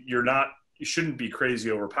 you shouldn't be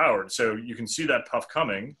crazy overpowered. So you can see that puff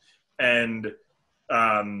coming and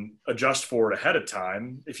adjust for it ahead of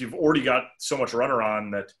time. If you've already got so much runner on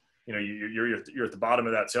that, you're at the bottom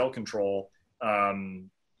of that sail control, and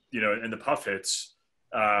the puff hits,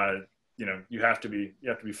 you have to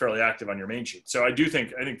be fairly active on your main sheet. So I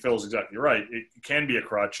think Phil's exactly right. It can be a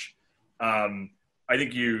crutch. I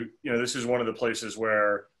think this is one of the places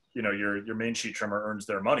where, your main sheet trimmer earns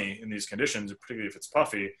their money in these conditions, particularly if it's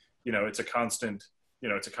puffy. It's a constant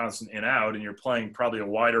in out, and you're playing probably a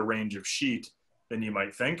wider range of sheet than you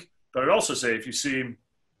might think. But I'd also say, if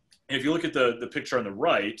you look at the picture on the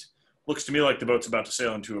right, looks to me like the boat's about to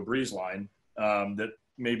sail into a breeze line that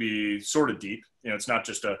may be sort of deep. It's not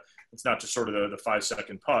just sort of the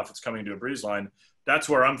 5-second puff. It's coming into a breeze line. That's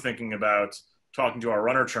where I'm thinking about, talking to our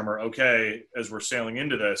runner trimmer, okay, as we're sailing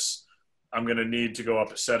into this, I'm going to need to go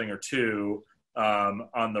up a setting or two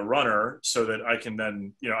on the runner so that I can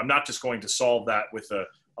then, I'm not just going to solve that with a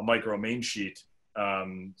micro main sheet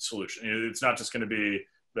solution. It's not just going to be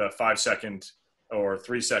the 5-second or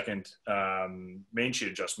 3-second main sheet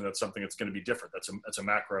adjustment. That's something that's going to be different. That's a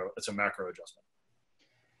macro adjustment.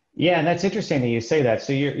 Yeah, and that's interesting that you say that.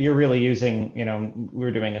 So you're really using,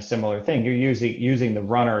 we're doing a similar thing. You're using the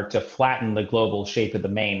runner to flatten the global shape of the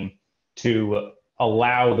main to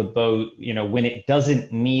allow the boat, when it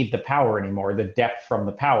doesn't need the power anymore, the depth from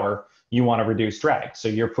the power, you want to reduce drag. So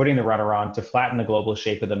you're putting the runner on to flatten the global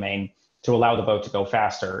shape of the main to allow the boat to go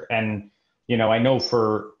faster. And I know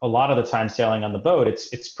for a lot of the time sailing on the boat,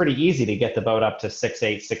 it's pretty easy to get the boat up to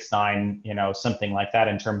 6.8, 6.9, something like that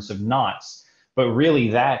in terms of knots. But really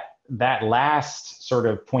that last sort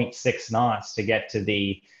of 0.6 knots to get to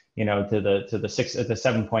the, to the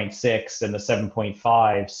 7.6 and the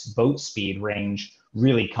 7.5 boat speed range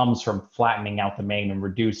really comes from flattening out the main and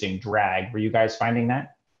reducing drag. Were you guys finding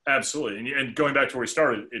that? Absolutely. And going back to where we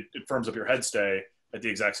started, it firms up your head stay at the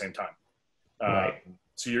exact same time. Right.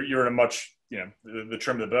 So you're in a much, the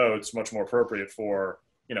trim of the boat's much more appropriate for,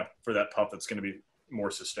 for that puff that's going to be more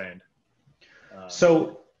sustained.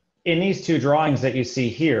 So in these two drawings that you see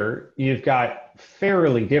here, you've got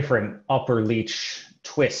fairly different upper leach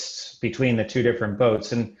twists between the two different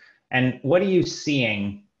boats. And what are you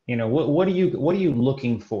seeing? What are you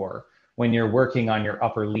looking for when you're working on your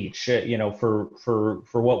upper leach? For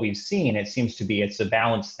what we've seen, it seems to be it's a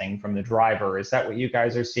balance thing from the driver. Is that what you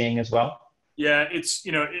guys are seeing as well? Yeah, it's,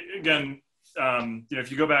 again,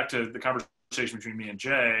 if you go back to the conversation between me and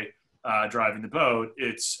Jay driving the boat,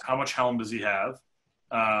 it's how much helm does he have?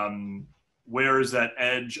 Where is that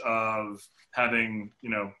edge of having,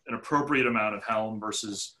 an appropriate amount of helm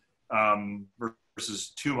versus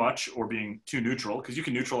too much or being too neutral? Because you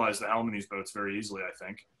can neutralize the helm in these boats very easily, I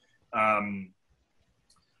think.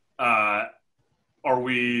 Are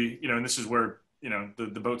we, and this is where,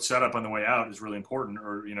 the boat setup on the way out is really important,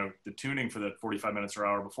 or, the tuning for the 45 minutes or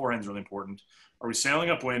hour beforehand is really important. Are we sailing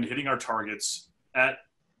upwind, hitting our targets at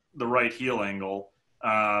the right heel angle?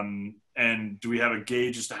 And do we have a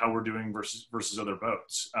gauge as to how we're doing versus other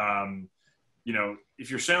boats? If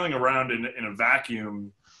you're sailing around in a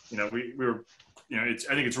vacuum, we were, I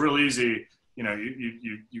think it's real easy.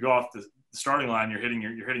 You go off the starting line, you're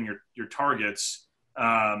hitting your targets,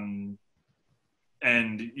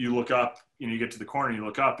 and you look up, you get to the corner, you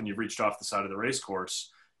look up, and you've reached off the side of the race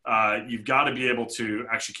course. You've got to be able to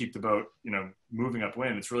actually keep the boat, moving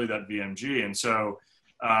upwind. It's really that VMG. And so,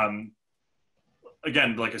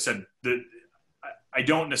 again, like I said, I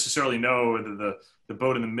don't necessarily know whether the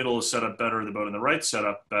boat in the middle is set up better or the boat in the right set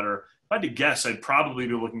up better. If I had to guess, I'd probably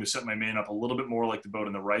be looking to set my main up a little bit more like the boat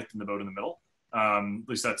in the right than the boat in the middle. At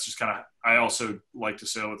least that's just kind of, I also like to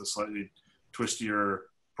sail with a slightly twistier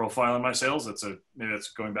profile in my sails. Maybe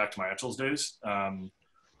that's going back to my Etchells days.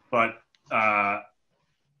 But I'm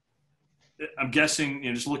guessing,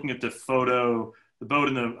 just looking at the photo, the boat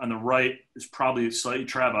on the right is probably slightly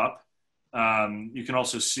trab up. You can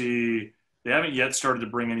also see they haven't yet started to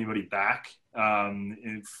bring anybody back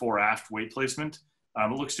in fore aft weight placement.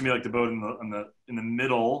 It looks to me like the boat in the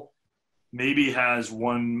middle maybe has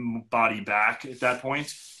one body back at that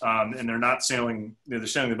point, and they're not sailing. They're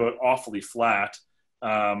sailing the boat awfully flat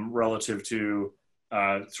relative to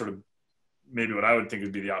sort of maybe what I would think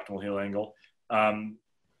would be the optimal heel angle.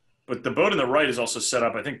 But the boat on the right is also set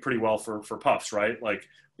up, I think, pretty well for puffs, right? Like,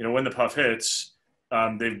 when the puff hits,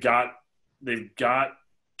 they've got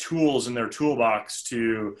tools in their toolbox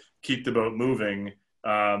to keep the boat moving.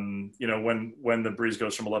 When the breeze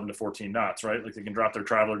goes from 11 to 14 knots, right? Like, they can drop their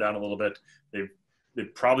traveler down a little bit.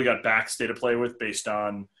 They've probably got backstay to play with based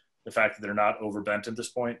on the fact that they're not overbent at this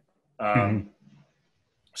point.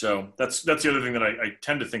 So that's the other thing that I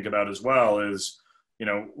tend to think about as well is,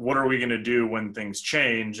 what are we going to do when things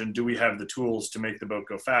change, and do we have the tools to make the boat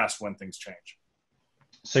go fast when things change?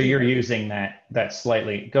 So you're using that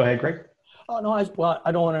slightly. Go ahead, Greg. Oh, no, I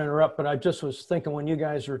don't want to interrupt, but I just was thinking when you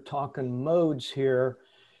guys are talking modes here,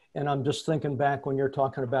 and I'm just thinking back when you're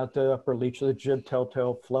talking about the upper leach, the jib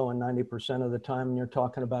telltale flowing 90% of the time, and you're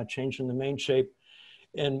talking about changing the main shape.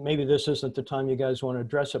 And maybe this isn't the time you guys want to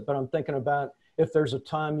address it, but I'm thinking about if there's a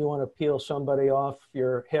time you want to peel somebody off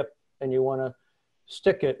your hip and you want to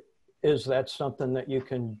stick it, is that something that you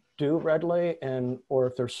can do readily? Or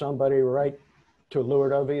if there's somebody right to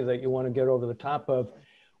leeward of you that you want to get over the top of,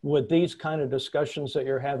 would these kind of discussions that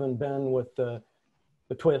you're having been with the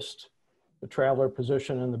twist, the traveler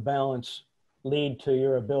position, and the balance lead to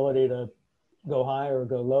your ability to go high or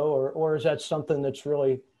go low? Or is that something that's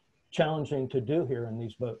really challenging to do here in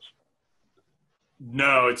these boats?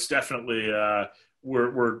 No, it's definitely,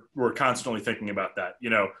 we're constantly thinking about that. You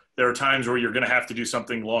know, there are times where you're going to have to do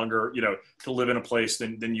something longer, you know, to live in a place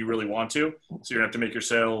than you really want to. So you're going to have to make your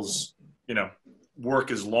sails, you know,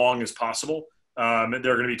 work as long as possible. And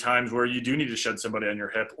there are going to be times where you do need to shed somebody on your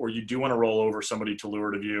hip, or you do want to roll over somebody to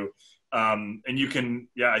lure to view. And you can,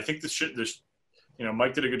 yeah, I think this, you know,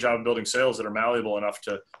 Mike did a good job of building sails that are malleable enough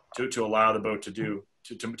to allow the boat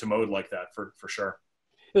to mode like that for sure.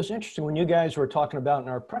 It was interesting when you guys were talking about in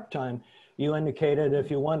our prep time, you indicated if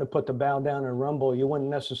you wanted to put the bow down and rumble, you wouldn't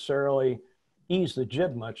necessarily ease the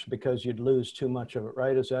jib much because you'd lose too much of it,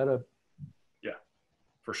 right? Is that a... Yeah,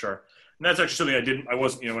 for sure. And that's actually something I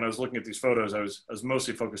wasn't, you know, when I was looking at these photos, I was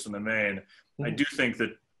mostly focused on the main. Mm-hmm. I do think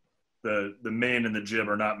that the main and the jib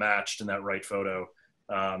are not matched in that right photo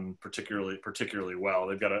particularly well.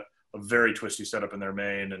 They've got a very twisty setup in their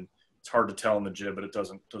main, and it's hard to tell in the jib, but it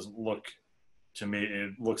doesn't look, to me,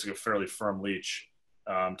 it looks like a fairly firm leech,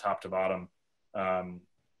 top to bottom.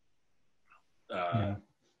 Yeah.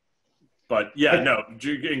 But yeah, no,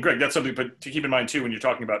 and Greg, that's something to keep in mind too, when you're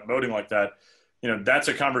talking about boating like that. You know, that's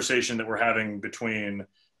a conversation that we're having between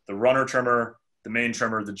the runner trimmer, the main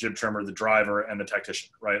trimmer, the jib trimmer, the driver, and the tactician,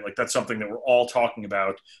 right? Like that's something that we're all talking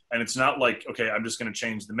about. And it's not like, okay, I'm just going to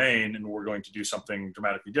change the main and we're going to do something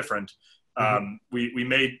dramatically different. Mm-hmm.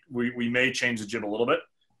 We may change the jib a little bit.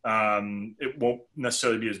 It won't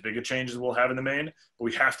necessarily be as big a change as we'll have in the main, but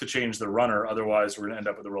we have to change the runner. Otherwise we're going to end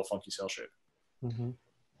up with a real funky sail shape. Mm-hmm.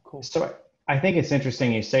 Cool. So I think it's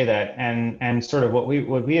interesting you say that, and sort of what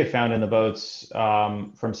we had found in the boats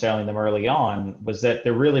from sailing them early on was that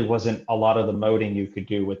there really wasn't a lot of the moding you could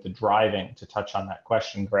do with the driving. To touch on that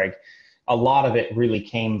question, Greg, a lot of it really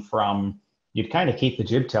came from, you'd kind of keep the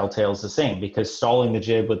jib telltales the same, because stalling the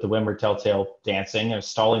jib with the windward telltale dancing, or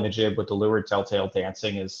stalling the jib with the leeward telltale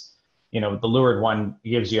dancing is, you know, the leeward one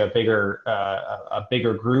gives you a bigger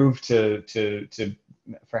groove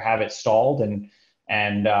for have it stalled and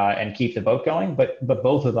keep the boat going, but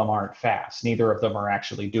both of them aren't fast. Neither of them are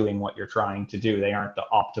actually doing what you're trying to do. They aren't the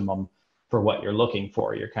optimum for what you're looking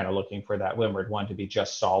for. You're kind of looking for that windward one to be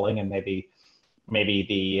just stalling, and maybe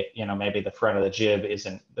the front of the jib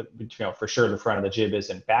isn't, for sure the front of the jib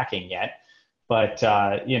isn't backing yet. But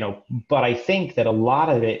I think that a lot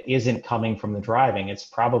of it isn't coming from the driving. It's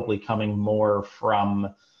probably coming more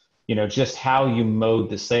from, just how you mode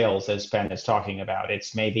the sails, as Ben is talking about.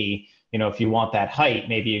 It's maybe, if you want that height,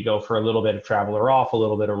 maybe you go for a little bit of traveler off, a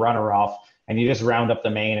little bit of runner off, and you just round up the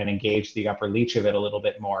main and engage the upper leech of it a little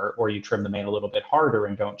bit more, or you trim the main a little bit harder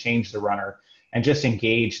and don't change the runner and just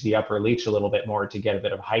engage the upper leech a little bit more to get a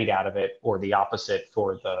bit of height out of it, or the opposite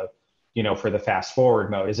for the fast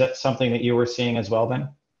forward mode. Is that something that you were seeing as well, Ben?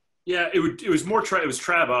 Yeah, it was more, it was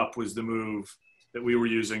trab up was the move that we were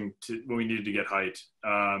using when we needed to get height.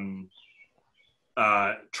 Trav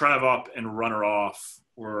up and runner off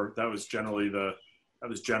that was generally the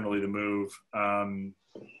move.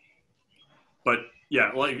 But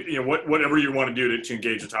yeah, whatever you want to do to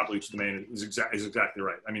engage the top leech of the main is exactly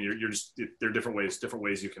right. I mean, you're just, there are different ways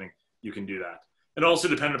you can do that. It also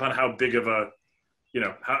depends upon how big of a,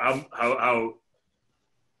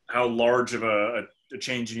 how large of a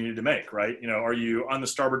change you need to make, right? Are you on the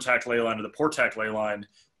starboard tack ley line or the port tack ley line,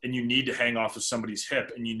 and you need to hang off of somebody's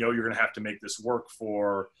hip, and you're going to have to make this work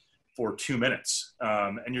for 2 minutes,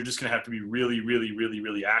 and you're just going to have to be really, really, really,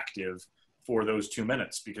 really active for those 2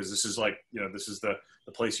 minutes, because this is like, this is the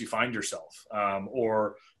place you find yourself,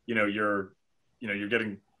 or you're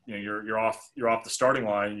getting, you're off the starting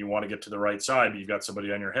line and you want to get to the right side, but you've got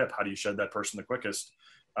somebody on your hip. How do you shed that person the quickest?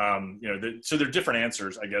 So there are different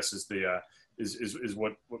answers, I guess, is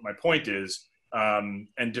what my point is,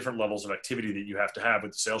 and different levels of activity that you have to have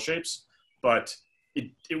with the sail shapes. But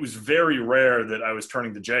it was very rare that I was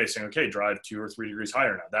turning to Jay saying, okay, drive 2 or 3 degrees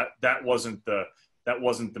higher now. That wasn't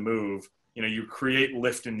the move. You create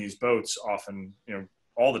lift in these boats often,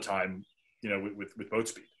 all the time, with boat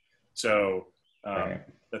speed. So right.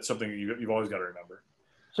 That's something you've always got to remember.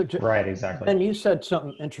 So, right, exactly. And you said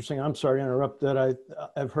something interesting. I'm sorry to interrupt, that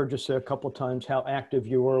I've heard you say a couple of times how active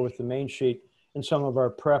you were with the main sheet. In some of our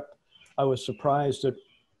prep, I was surprised at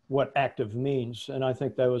what active means. And I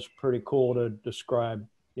think that was pretty cool to describe,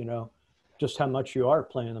 just how much you are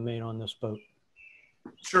playing the main on this boat.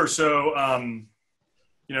 Sure. So,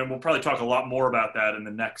 we'll probably talk a lot more about that in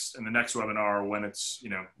the next webinar, when it's,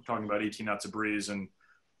 talking about 18 knots of breeze, and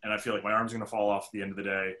I feel like my arm's going to fall off at the end of the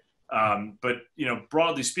day. But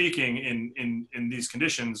broadly speaking, in these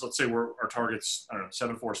conditions, let's say our target's, I don't know,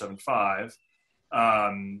 7.4,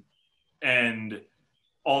 7.5, and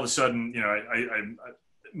all of a sudden,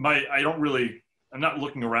 I don't really not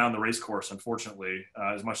looking around the race course, unfortunately,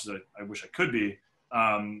 as much as I wish I could be.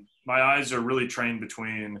 My eyes are really trained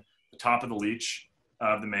between the top of the leech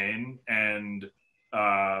of the main and,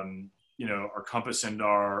 you know, our compass and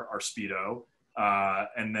our speedo,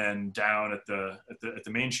 and then down at the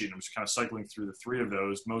main sheet. I'm just kind of cycling through the three of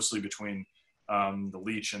those, mostly between the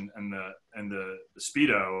leech and the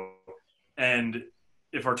speedo. And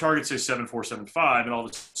if our target say 7.475, and all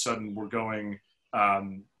of a sudden we're going,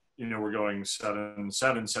 you know, we're going 7.7,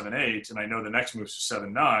 7.8, and I know the next move is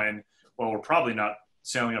 7.9. Well, we're probably not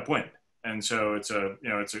sailing upwind, and so it's a, you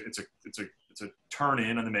know, it's a turn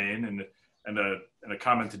in on the main, and a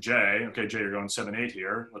comment to Jay. Okay, Jay, you're going 7.8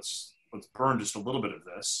 here. Let's burn just a little bit of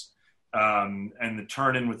this, and the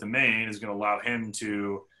turn in with the main is going to allow him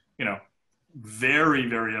to, you know, very,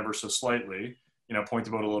 very ever so slightly, you know, point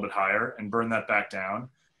the boat a little bit higher and burn that back down.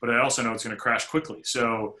 But I also know it's going to crash quickly.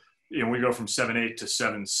 So, you know, we go from 7.8 to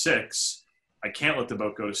 7.6. I can't let the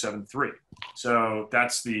boat go to 7.3. So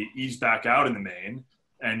that's the ease back out in the main,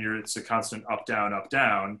 and it's a constant up, down, up,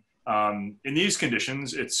 down. In these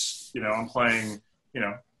conditions, it's, you know, I'm playing, you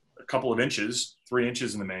know, a couple of inches, 3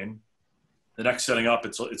 inches in the main. The next setting up,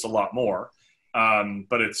 it's a lot more.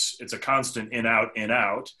 But it's a constant in, out, in,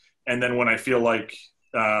 out. And then when I feel like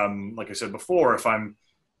I said before, if I'm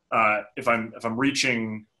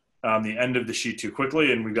reaching the end of the sheet too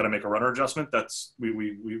quickly and we've got to make a runner adjustment, that's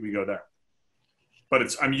we go there.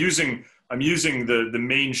 But I'm using the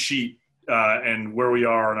main sheet and where we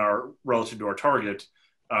are in our relative to our target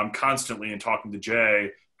constantly, and talking to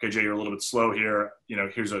Jay. Okay, Jay, you're a little bit slow here. You know,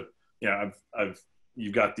 here's a, you know,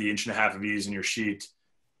 you've got the 1.5 inches of ease in your sheet.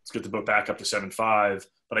 Let's get the boat back up to 7.5,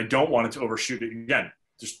 but I don't want it to overshoot it again.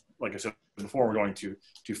 Just like I said before, we're going too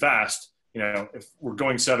fast. You know, if we're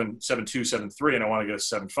going 7.2, 7.3, and I want to get a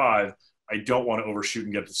 7.5, I don't want to overshoot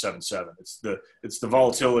and get to 7.7. It's the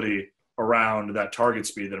volatility around that target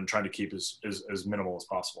speed that I'm trying to keep as minimal as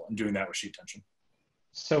possible. I'm doing that with sheet tension.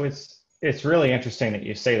 So it's really interesting that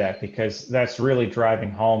you say that, because that's really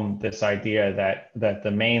driving home this idea that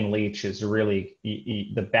the main leech is really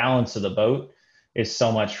the balance of the boat is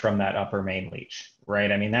so much from that upper main leech,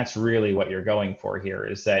 right? I mean, that's really what you're going for here,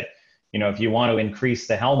 is that, you know, if you want to increase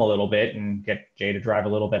the helm a little bit and get Jay to drive a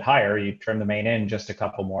little bit higher, you trim the main in just a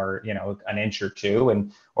couple more, you know, an inch or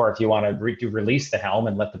two. Or if you want to release the helm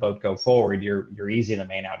and let the boat go forward, you're easing the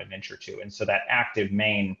main out an inch or two. And so that active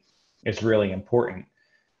main is really important.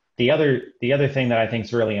 The other thing that I think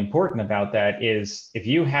is really important about that is if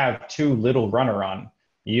you have too little runner on,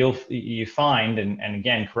 you find, and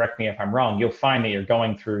again, correct me if I'm wrong, you'll find that you're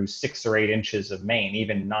going through 6 or 8 inches of main,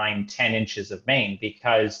 even 9, 10 inches of main,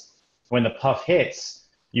 because when the puff hits,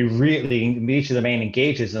 each of the main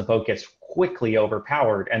engages and the boat gets quickly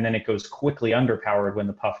overpowered, and then it goes quickly underpowered when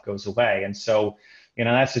the puff goes away. And so, you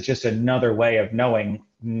know, that's just another way of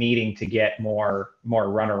needing to get more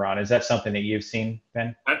runner on. Is that something that you've seen,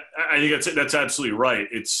 Ben? I think that's absolutely right.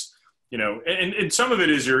 It's, you know, and some of it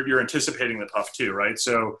is you're anticipating the puff too, right?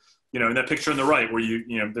 So, you know, in that picture on the right where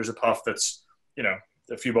you know, there's a puff that's, you know,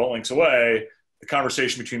 a few boat lengths away, the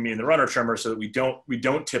conversation between me and the runner trimmer, so that we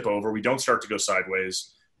don't tip over, we don't start to go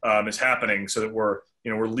sideways, is happening, so that we're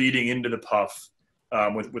leading into the puff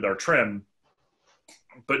with our trim.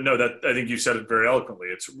 But no, that, I think you said it very eloquently.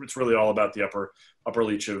 It's really all about the upper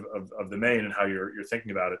leech of the main and how you're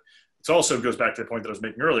thinking about it. It also goes back to the point that I was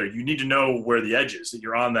making earlier. You need to know where the edge is, that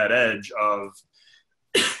you're on that edge of,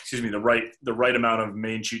 excuse me, the right amount of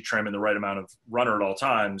main sheet trim and the right amount of runner at all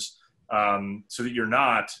times, so that you're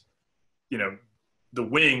not, you know, the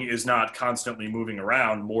wing is not constantly moving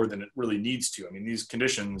around more than it really needs to. I mean, these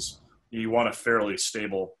conditions, you want a fairly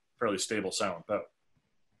stable silent boat.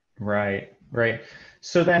 Right.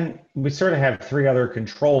 So then we sort of have 3 other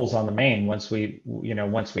controls on the main. Once we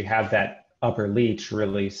have that upper leech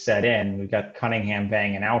really set in, we've got Cunningham,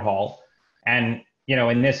 Vang, and outhaul. And, you know,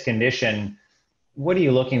 in this condition, what are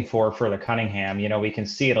you looking for the Cunningham? You know, we can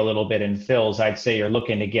see it a little bit in fills. I'd say you're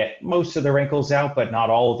looking to get most of the wrinkles out, but not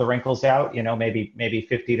all of the wrinkles out. You know, maybe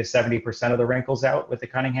 50 to 70% of the wrinkles out with the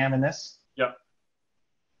Cunningham in this. Yep.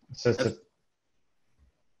 So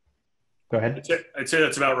go ahead. I'd say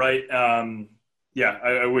that's about right. Yeah,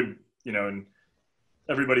 I would, you know, and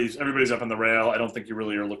everybody's up on the rail. I don't think you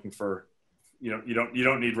really are looking for, you know, you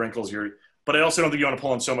don't need wrinkles. But I also don't think you want to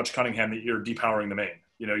pull in so much Cunningham that you're depowering the main.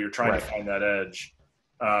 You know, you're trying to find that edge.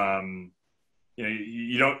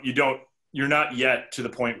 You know, you're not yet to the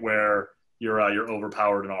point where you're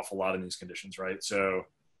overpowered an awful lot in these conditions, right? So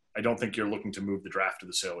I don't think you're looking to move the draft to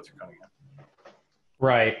the sail with your Cunningham.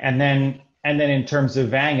 Right, and then in terms of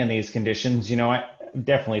Vang in these conditions, you know, I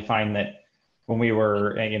definitely find that when we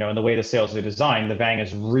were, you know, in the way the sails are designed, the Vang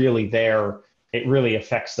is really there it really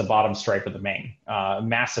affects the bottom stripe of the main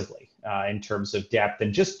massively in terms of depth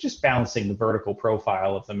and just balancing the vertical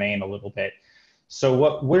profile of the main a little bit.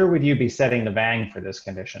 So where would you be setting the vang for this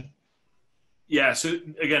condition? Yeah, so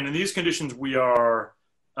again, in these conditions, we are,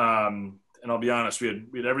 and I'll be honest, we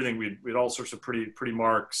had everything. We had all sorts of pretty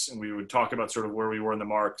marks, and we would talk about sort of where we were in the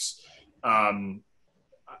marks.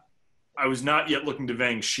 I was not yet looking to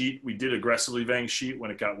vang sheet. We did aggressively vang sheet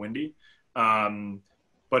when it got windy.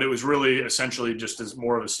 But it was really essentially just as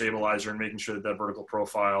more of a stabilizer and making sure that that vertical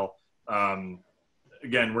profile,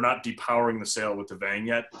 again, we're not depowering the sail with the vang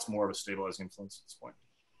yet. It's more of a stabilizing influence at this point.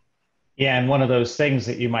 Yeah, and one of those things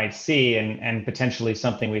that you might see, and potentially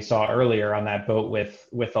something we saw earlier on that boat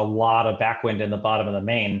with a lot of backwind in the bottom of the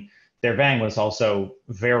main, their vang was also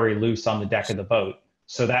very loose on the deck of the boat.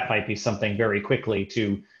 So that might be something very quickly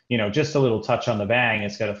to, just a little touch on the vang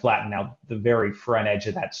is going to flatten out the very front edge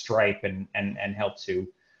of that stripe and help to,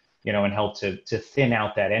 to thin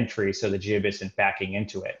out that entry so the jib isn't backing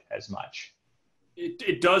into it as much.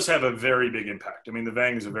 It does have a very big impact. I mean, the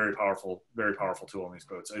vang is a very powerful tool on these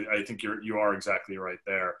boats. I think you are exactly right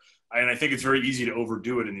there. And I think it's very easy to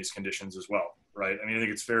overdo it in these conditions as well, right? I mean, I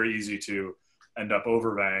think it's very easy to end up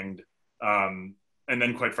over vanged. And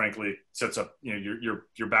then quite frankly, sets up, your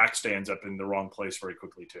backstay ends up in the wrong place very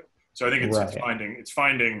quickly too. So I think it's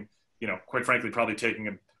finding, quite frankly, probably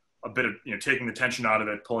taking a bit of, taking the tension out of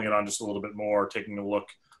it, pulling it on just a little bit more, taking a look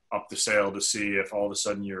up the sail to see if all of a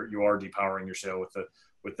sudden you are depowering your sail with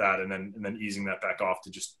that, and then easing that back off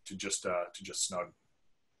to just snug.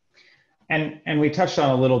 And we touched on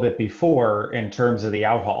a little bit before in terms of the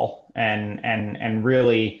outhaul and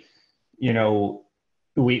really,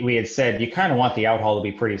 we had said you kind of want the outhaul to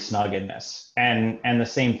be pretty snug in this, and the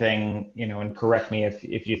same thing, and correct me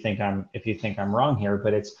if you think I'm wrong here,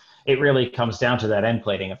 but it really comes down to that end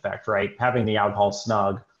plating effect, right? Having the outhaul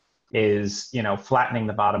snug is, flattening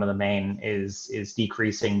the bottom of the main is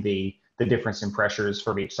decreasing the difference in pressures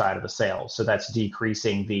from each side of the sail. So that's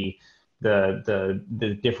decreasing the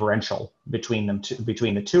differential between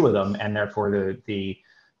the two of them, and therefore the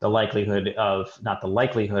likelihood of, not the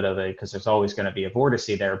likelihood of it, because there's always going to be a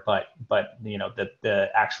vortice there, but the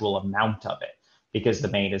actual amount of it, because the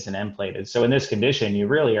main isn't end plated. So in this condition, you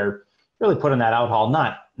really are putting that outhaul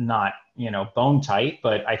not bone tight,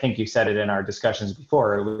 but I think you said it in our discussions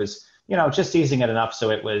before, it was, just easing it enough so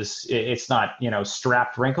it's not,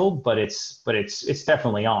 strapped wrinkled, but it's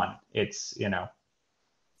definitely on. It's,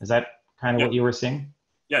 is that kind of what you were seeing?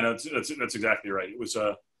 Yeah, no, that's exactly right. It was,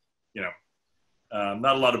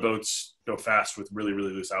 not a lot of boats go fast with really,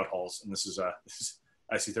 really loose outhauls. And this is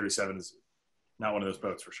IC37 is not one of those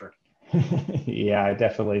boats for sure. Yeah,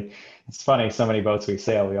 definitely. It's funny. So many boats we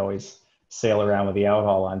sail, we always sail around with the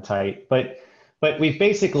outhaul on tight, but we've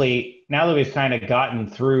basically, now that we've kind of gotten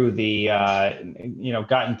through the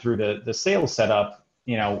sail setup,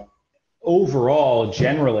 overall,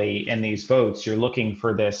 generally in these boats, you're looking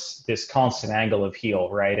for this constant angle of heel,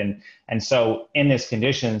 right? And so in this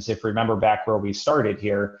conditions, if remember back where we started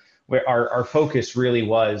here, where our focus really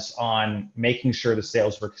was on making sure the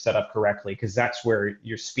sails were set up correctly, because that's where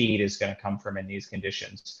your speed is going to come from in these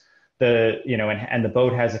conditions. And the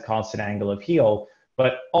boat has a constant angle of heel,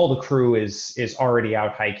 but all the crew is already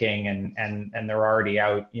out hiking and they're already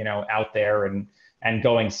out, out there and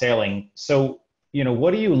going sailing. So,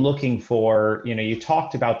 what are you looking for? You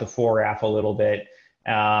talked about the fore-aft a little bit.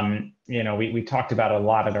 We talked about a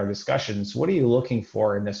lot in our discussions. What are you looking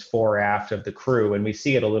for in this fore-aft of the crew? And we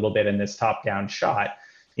see it a little bit in this top-down shot.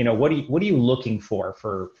 What are you looking for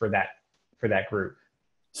that group?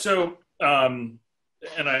 So,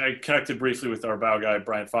 and I connected briefly with our bow guy,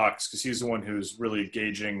 Brian Fox, because he's the one who's really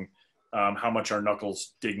gauging how much our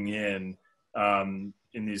knuckles digging in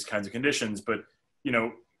these kinds of conditions. But,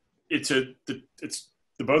 the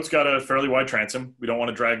boat's got a fairly wide transom. We don't want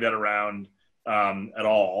to drag that around at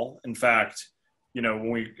all. In fact,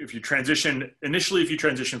 if you transition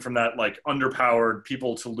from that like underpowered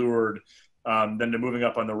people to lured, then to moving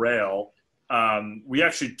up on the rail, we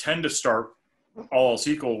actually tend to start all else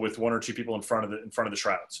equal with one or two people in front of the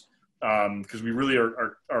shrouds, because we really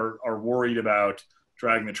are worried about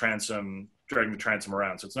dragging the transom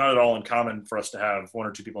around. So it's not at all uncommon for us to have one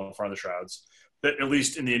or two people in front of the shrouds, at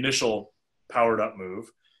least in the initial powered up move.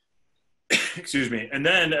 Excuse me. And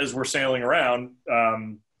then as we're sailing around,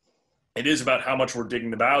 it is about how much we're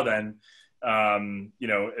digging the bow then,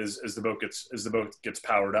 as the boat gets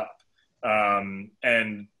powered up. And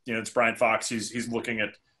it's Brian Fox. He's looking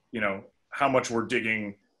at, how much we're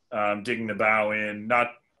digging the bow in,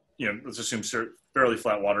 not, let's assume fairly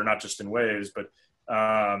flat water, not just in waves, but,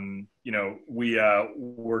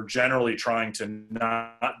 we're generally trying to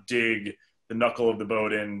not dig the knuckle of the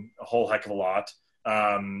boat in a whole heck of a lot.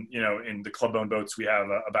 You know, in the club bone boats, we have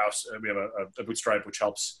a bow, we have a boot stripe, which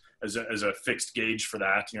helps as a fixed gauge for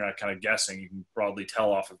that. You're not kind of guessing. You can broadly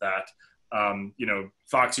tell off of that. You know,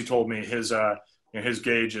 Foxy told me his, you know, his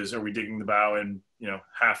gauge is, are we digging the bow in, you know,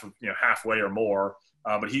 halfway or more?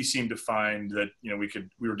 But he seemed to find that, you know, we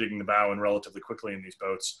were digging the bow in relatively quickly in these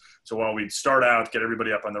boats. So while we'd start out, get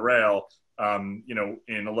everybody up on the rail, you know,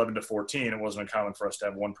 in 11 to 14, it wasn't uncommon for us to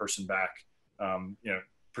have one person back, you know,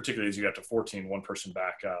 particularly as you got to 14, one person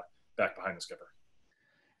back behind the skipper.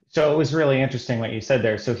 So it was really interesting what you said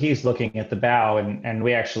there. So he's looking at the bow, and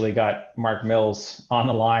we actually got Mark Mills on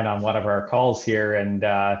the line on one of our calls here, and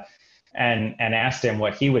asked him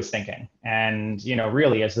what he was thinking. And, you know,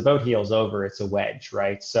 really, as the boat heels over, it's a wedge,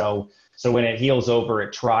 right? So when it heels over,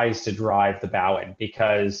 it tries to drive the bow in,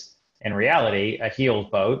 because in reality, a heeled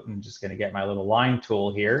boat, I'm just going to get my little line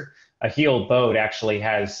tool here, a heeled boat actually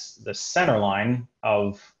has the center line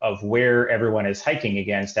of where everyone is hiking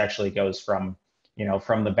against actually goes from, you know,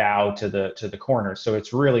 from the bow to the corner. So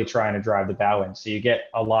it's really trying to drive the bow in. So you get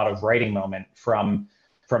a lot of righting moment from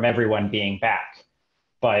everyone being back.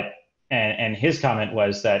 But and his comment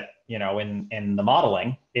was that, you know, in the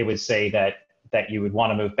modeling, it would say that you would want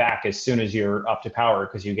to move back as soon as you're up to power,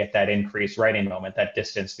 because you get that increased righting moment, that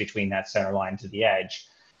distance between that center line to the edge.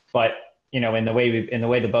 But, you know, in the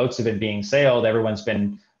way the boats have been being sailed, everyone's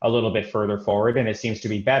been a little bit further forward, and it seems to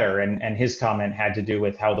be better. And his comment had to do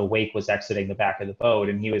with how the wake was exiting the back of the boat,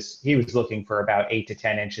 and he was looking for about 8 to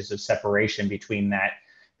 10 inches of separation between that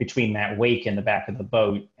wake in the back of the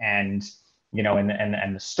boat and, you know,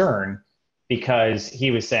 and the stern, because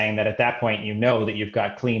he was saying that at that point, you know, that you've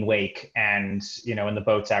got clean wake, and, you know, and the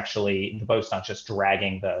boat's not just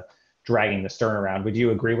dragging the stern around. Would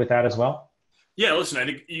you agree with that as well? Yeah, listen, I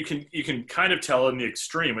think you can kind of tell in the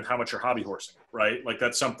extreme with how much you're hobby horsing, right? Like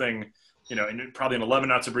that's something, you know, and probably in 11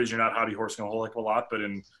 knots of breeze, you're not hobby horsing a whole heck of a lot, but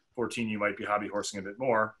in 14, you might be hobby horsing a bit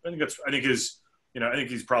more. I think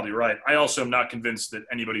he's probably right. I also am not convinced that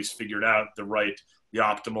anybody's figured out the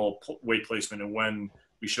optimal weight placement and when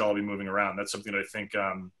we should all be moving around. That's something that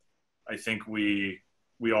I think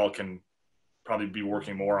we all can probably be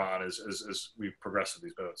working more on as we progress with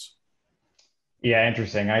these boats. Yeah,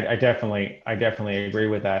 interesting. I definitely agree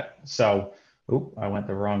with that. So, I went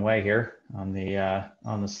the wrong way here on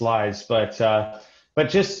the slides, but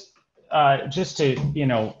just to, you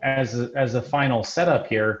know, as a final setup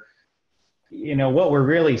here, you know, what we're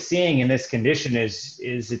really seeing in this condition is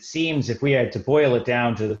it seems, if we had to boil it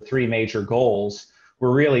down to the 3 major goals,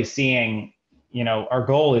 we're really seeing, you know, our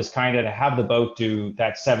goal is kind of to have the boat do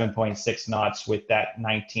that 7.6 knots with that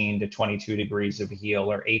 19 to 22 degrees of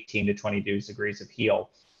heel, or 18 to 22 degrees of heel.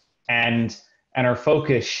 And our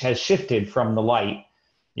focus has shifted from the light,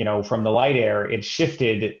 you know, from the light air, it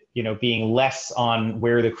shifted, you know, being less on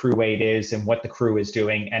where the crew weight is and what the crew is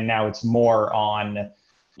doing. And now it's more on,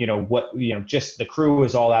 you know, just the crew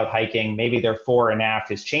is all out hiking. Maybe their fore and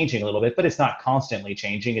aft is changing a little bit, but it's not constantly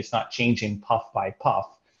changing. It's not changing puff by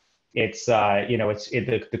puff. It's, you know,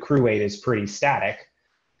 the crew weight is pretty static.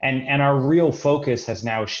 And our real focus has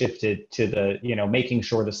now shifted to the, you know, making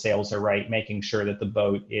sure the sails are right, making sure that the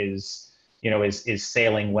boat is, you know, is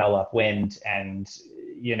sailing well upwind, and,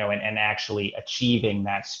 you know, and actually achieving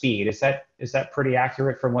that speed. Is that pretty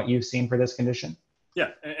accurate from what you've seen for this condition?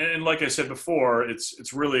 Yeah, and like I said before,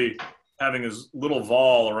 it's really having as little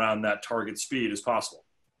vol around that target speed as possible,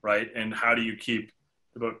 right? And how do you keep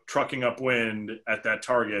the boat trucking upwind at that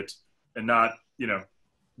target and not, you know,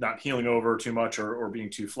 not heeling over too much or being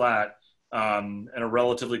too flat, and a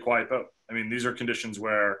relatively quiet boat. I mean, these are conditions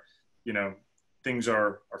where, you know, things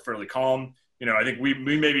are fairly calm. You know, I think we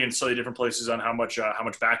may be in slightly different places on how much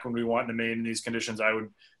backwind we want in the main in these conditions. I would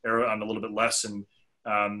err on a little bit less than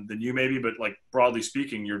you maybe, but like broadly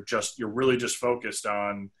speaking, you're really just focused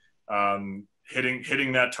on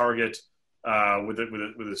hitting that target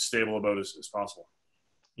with as stable a boat as possible.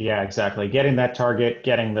 Yeah, exactly. Getting that target,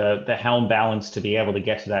 getting the helm balance to be able to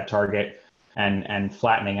get to that target, and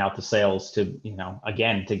flattening out the sails to, you know,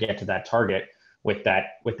 again, to get to that target with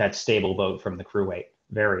that stable boat from the crew weight.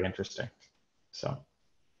 Very interesting. So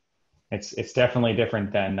it's definitely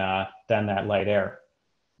different than that light air.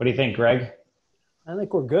 What do you think, Greg? I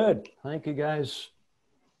think we're good. I think you guys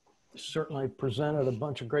certainly presented a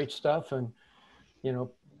bunch of great stuff, and, you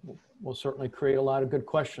know, we'll certainly create a lot of good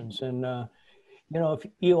questions. And, you know, if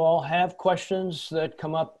you all have questions that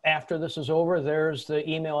come up after this is over, there's the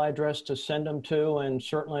email address to send them to, and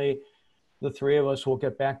certainly the 3 of us will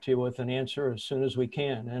get back to you with an answer as soon as we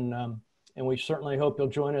can. And we certainly hope you'll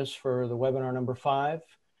join us for the webinar number 5,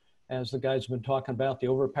 as the guys have been talking about, the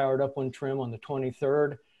overpowered upwind trim on the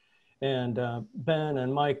 23rd. And Ben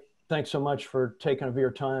and Mike, thanks so much for taking of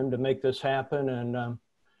your time to make this happen. And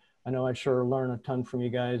I know I sure learn a ton from you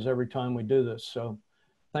guys every time we do this. So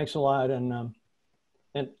thanks a lot. And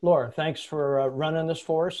Laura, thanks for running this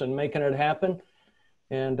for us and making it happen.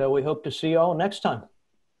 And we hope to see you all next time.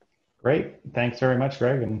 Great. Thanks very much,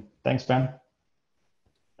 Greg. And thanks, Ben.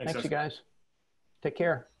 Thanks you guys. Take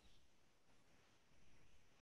care.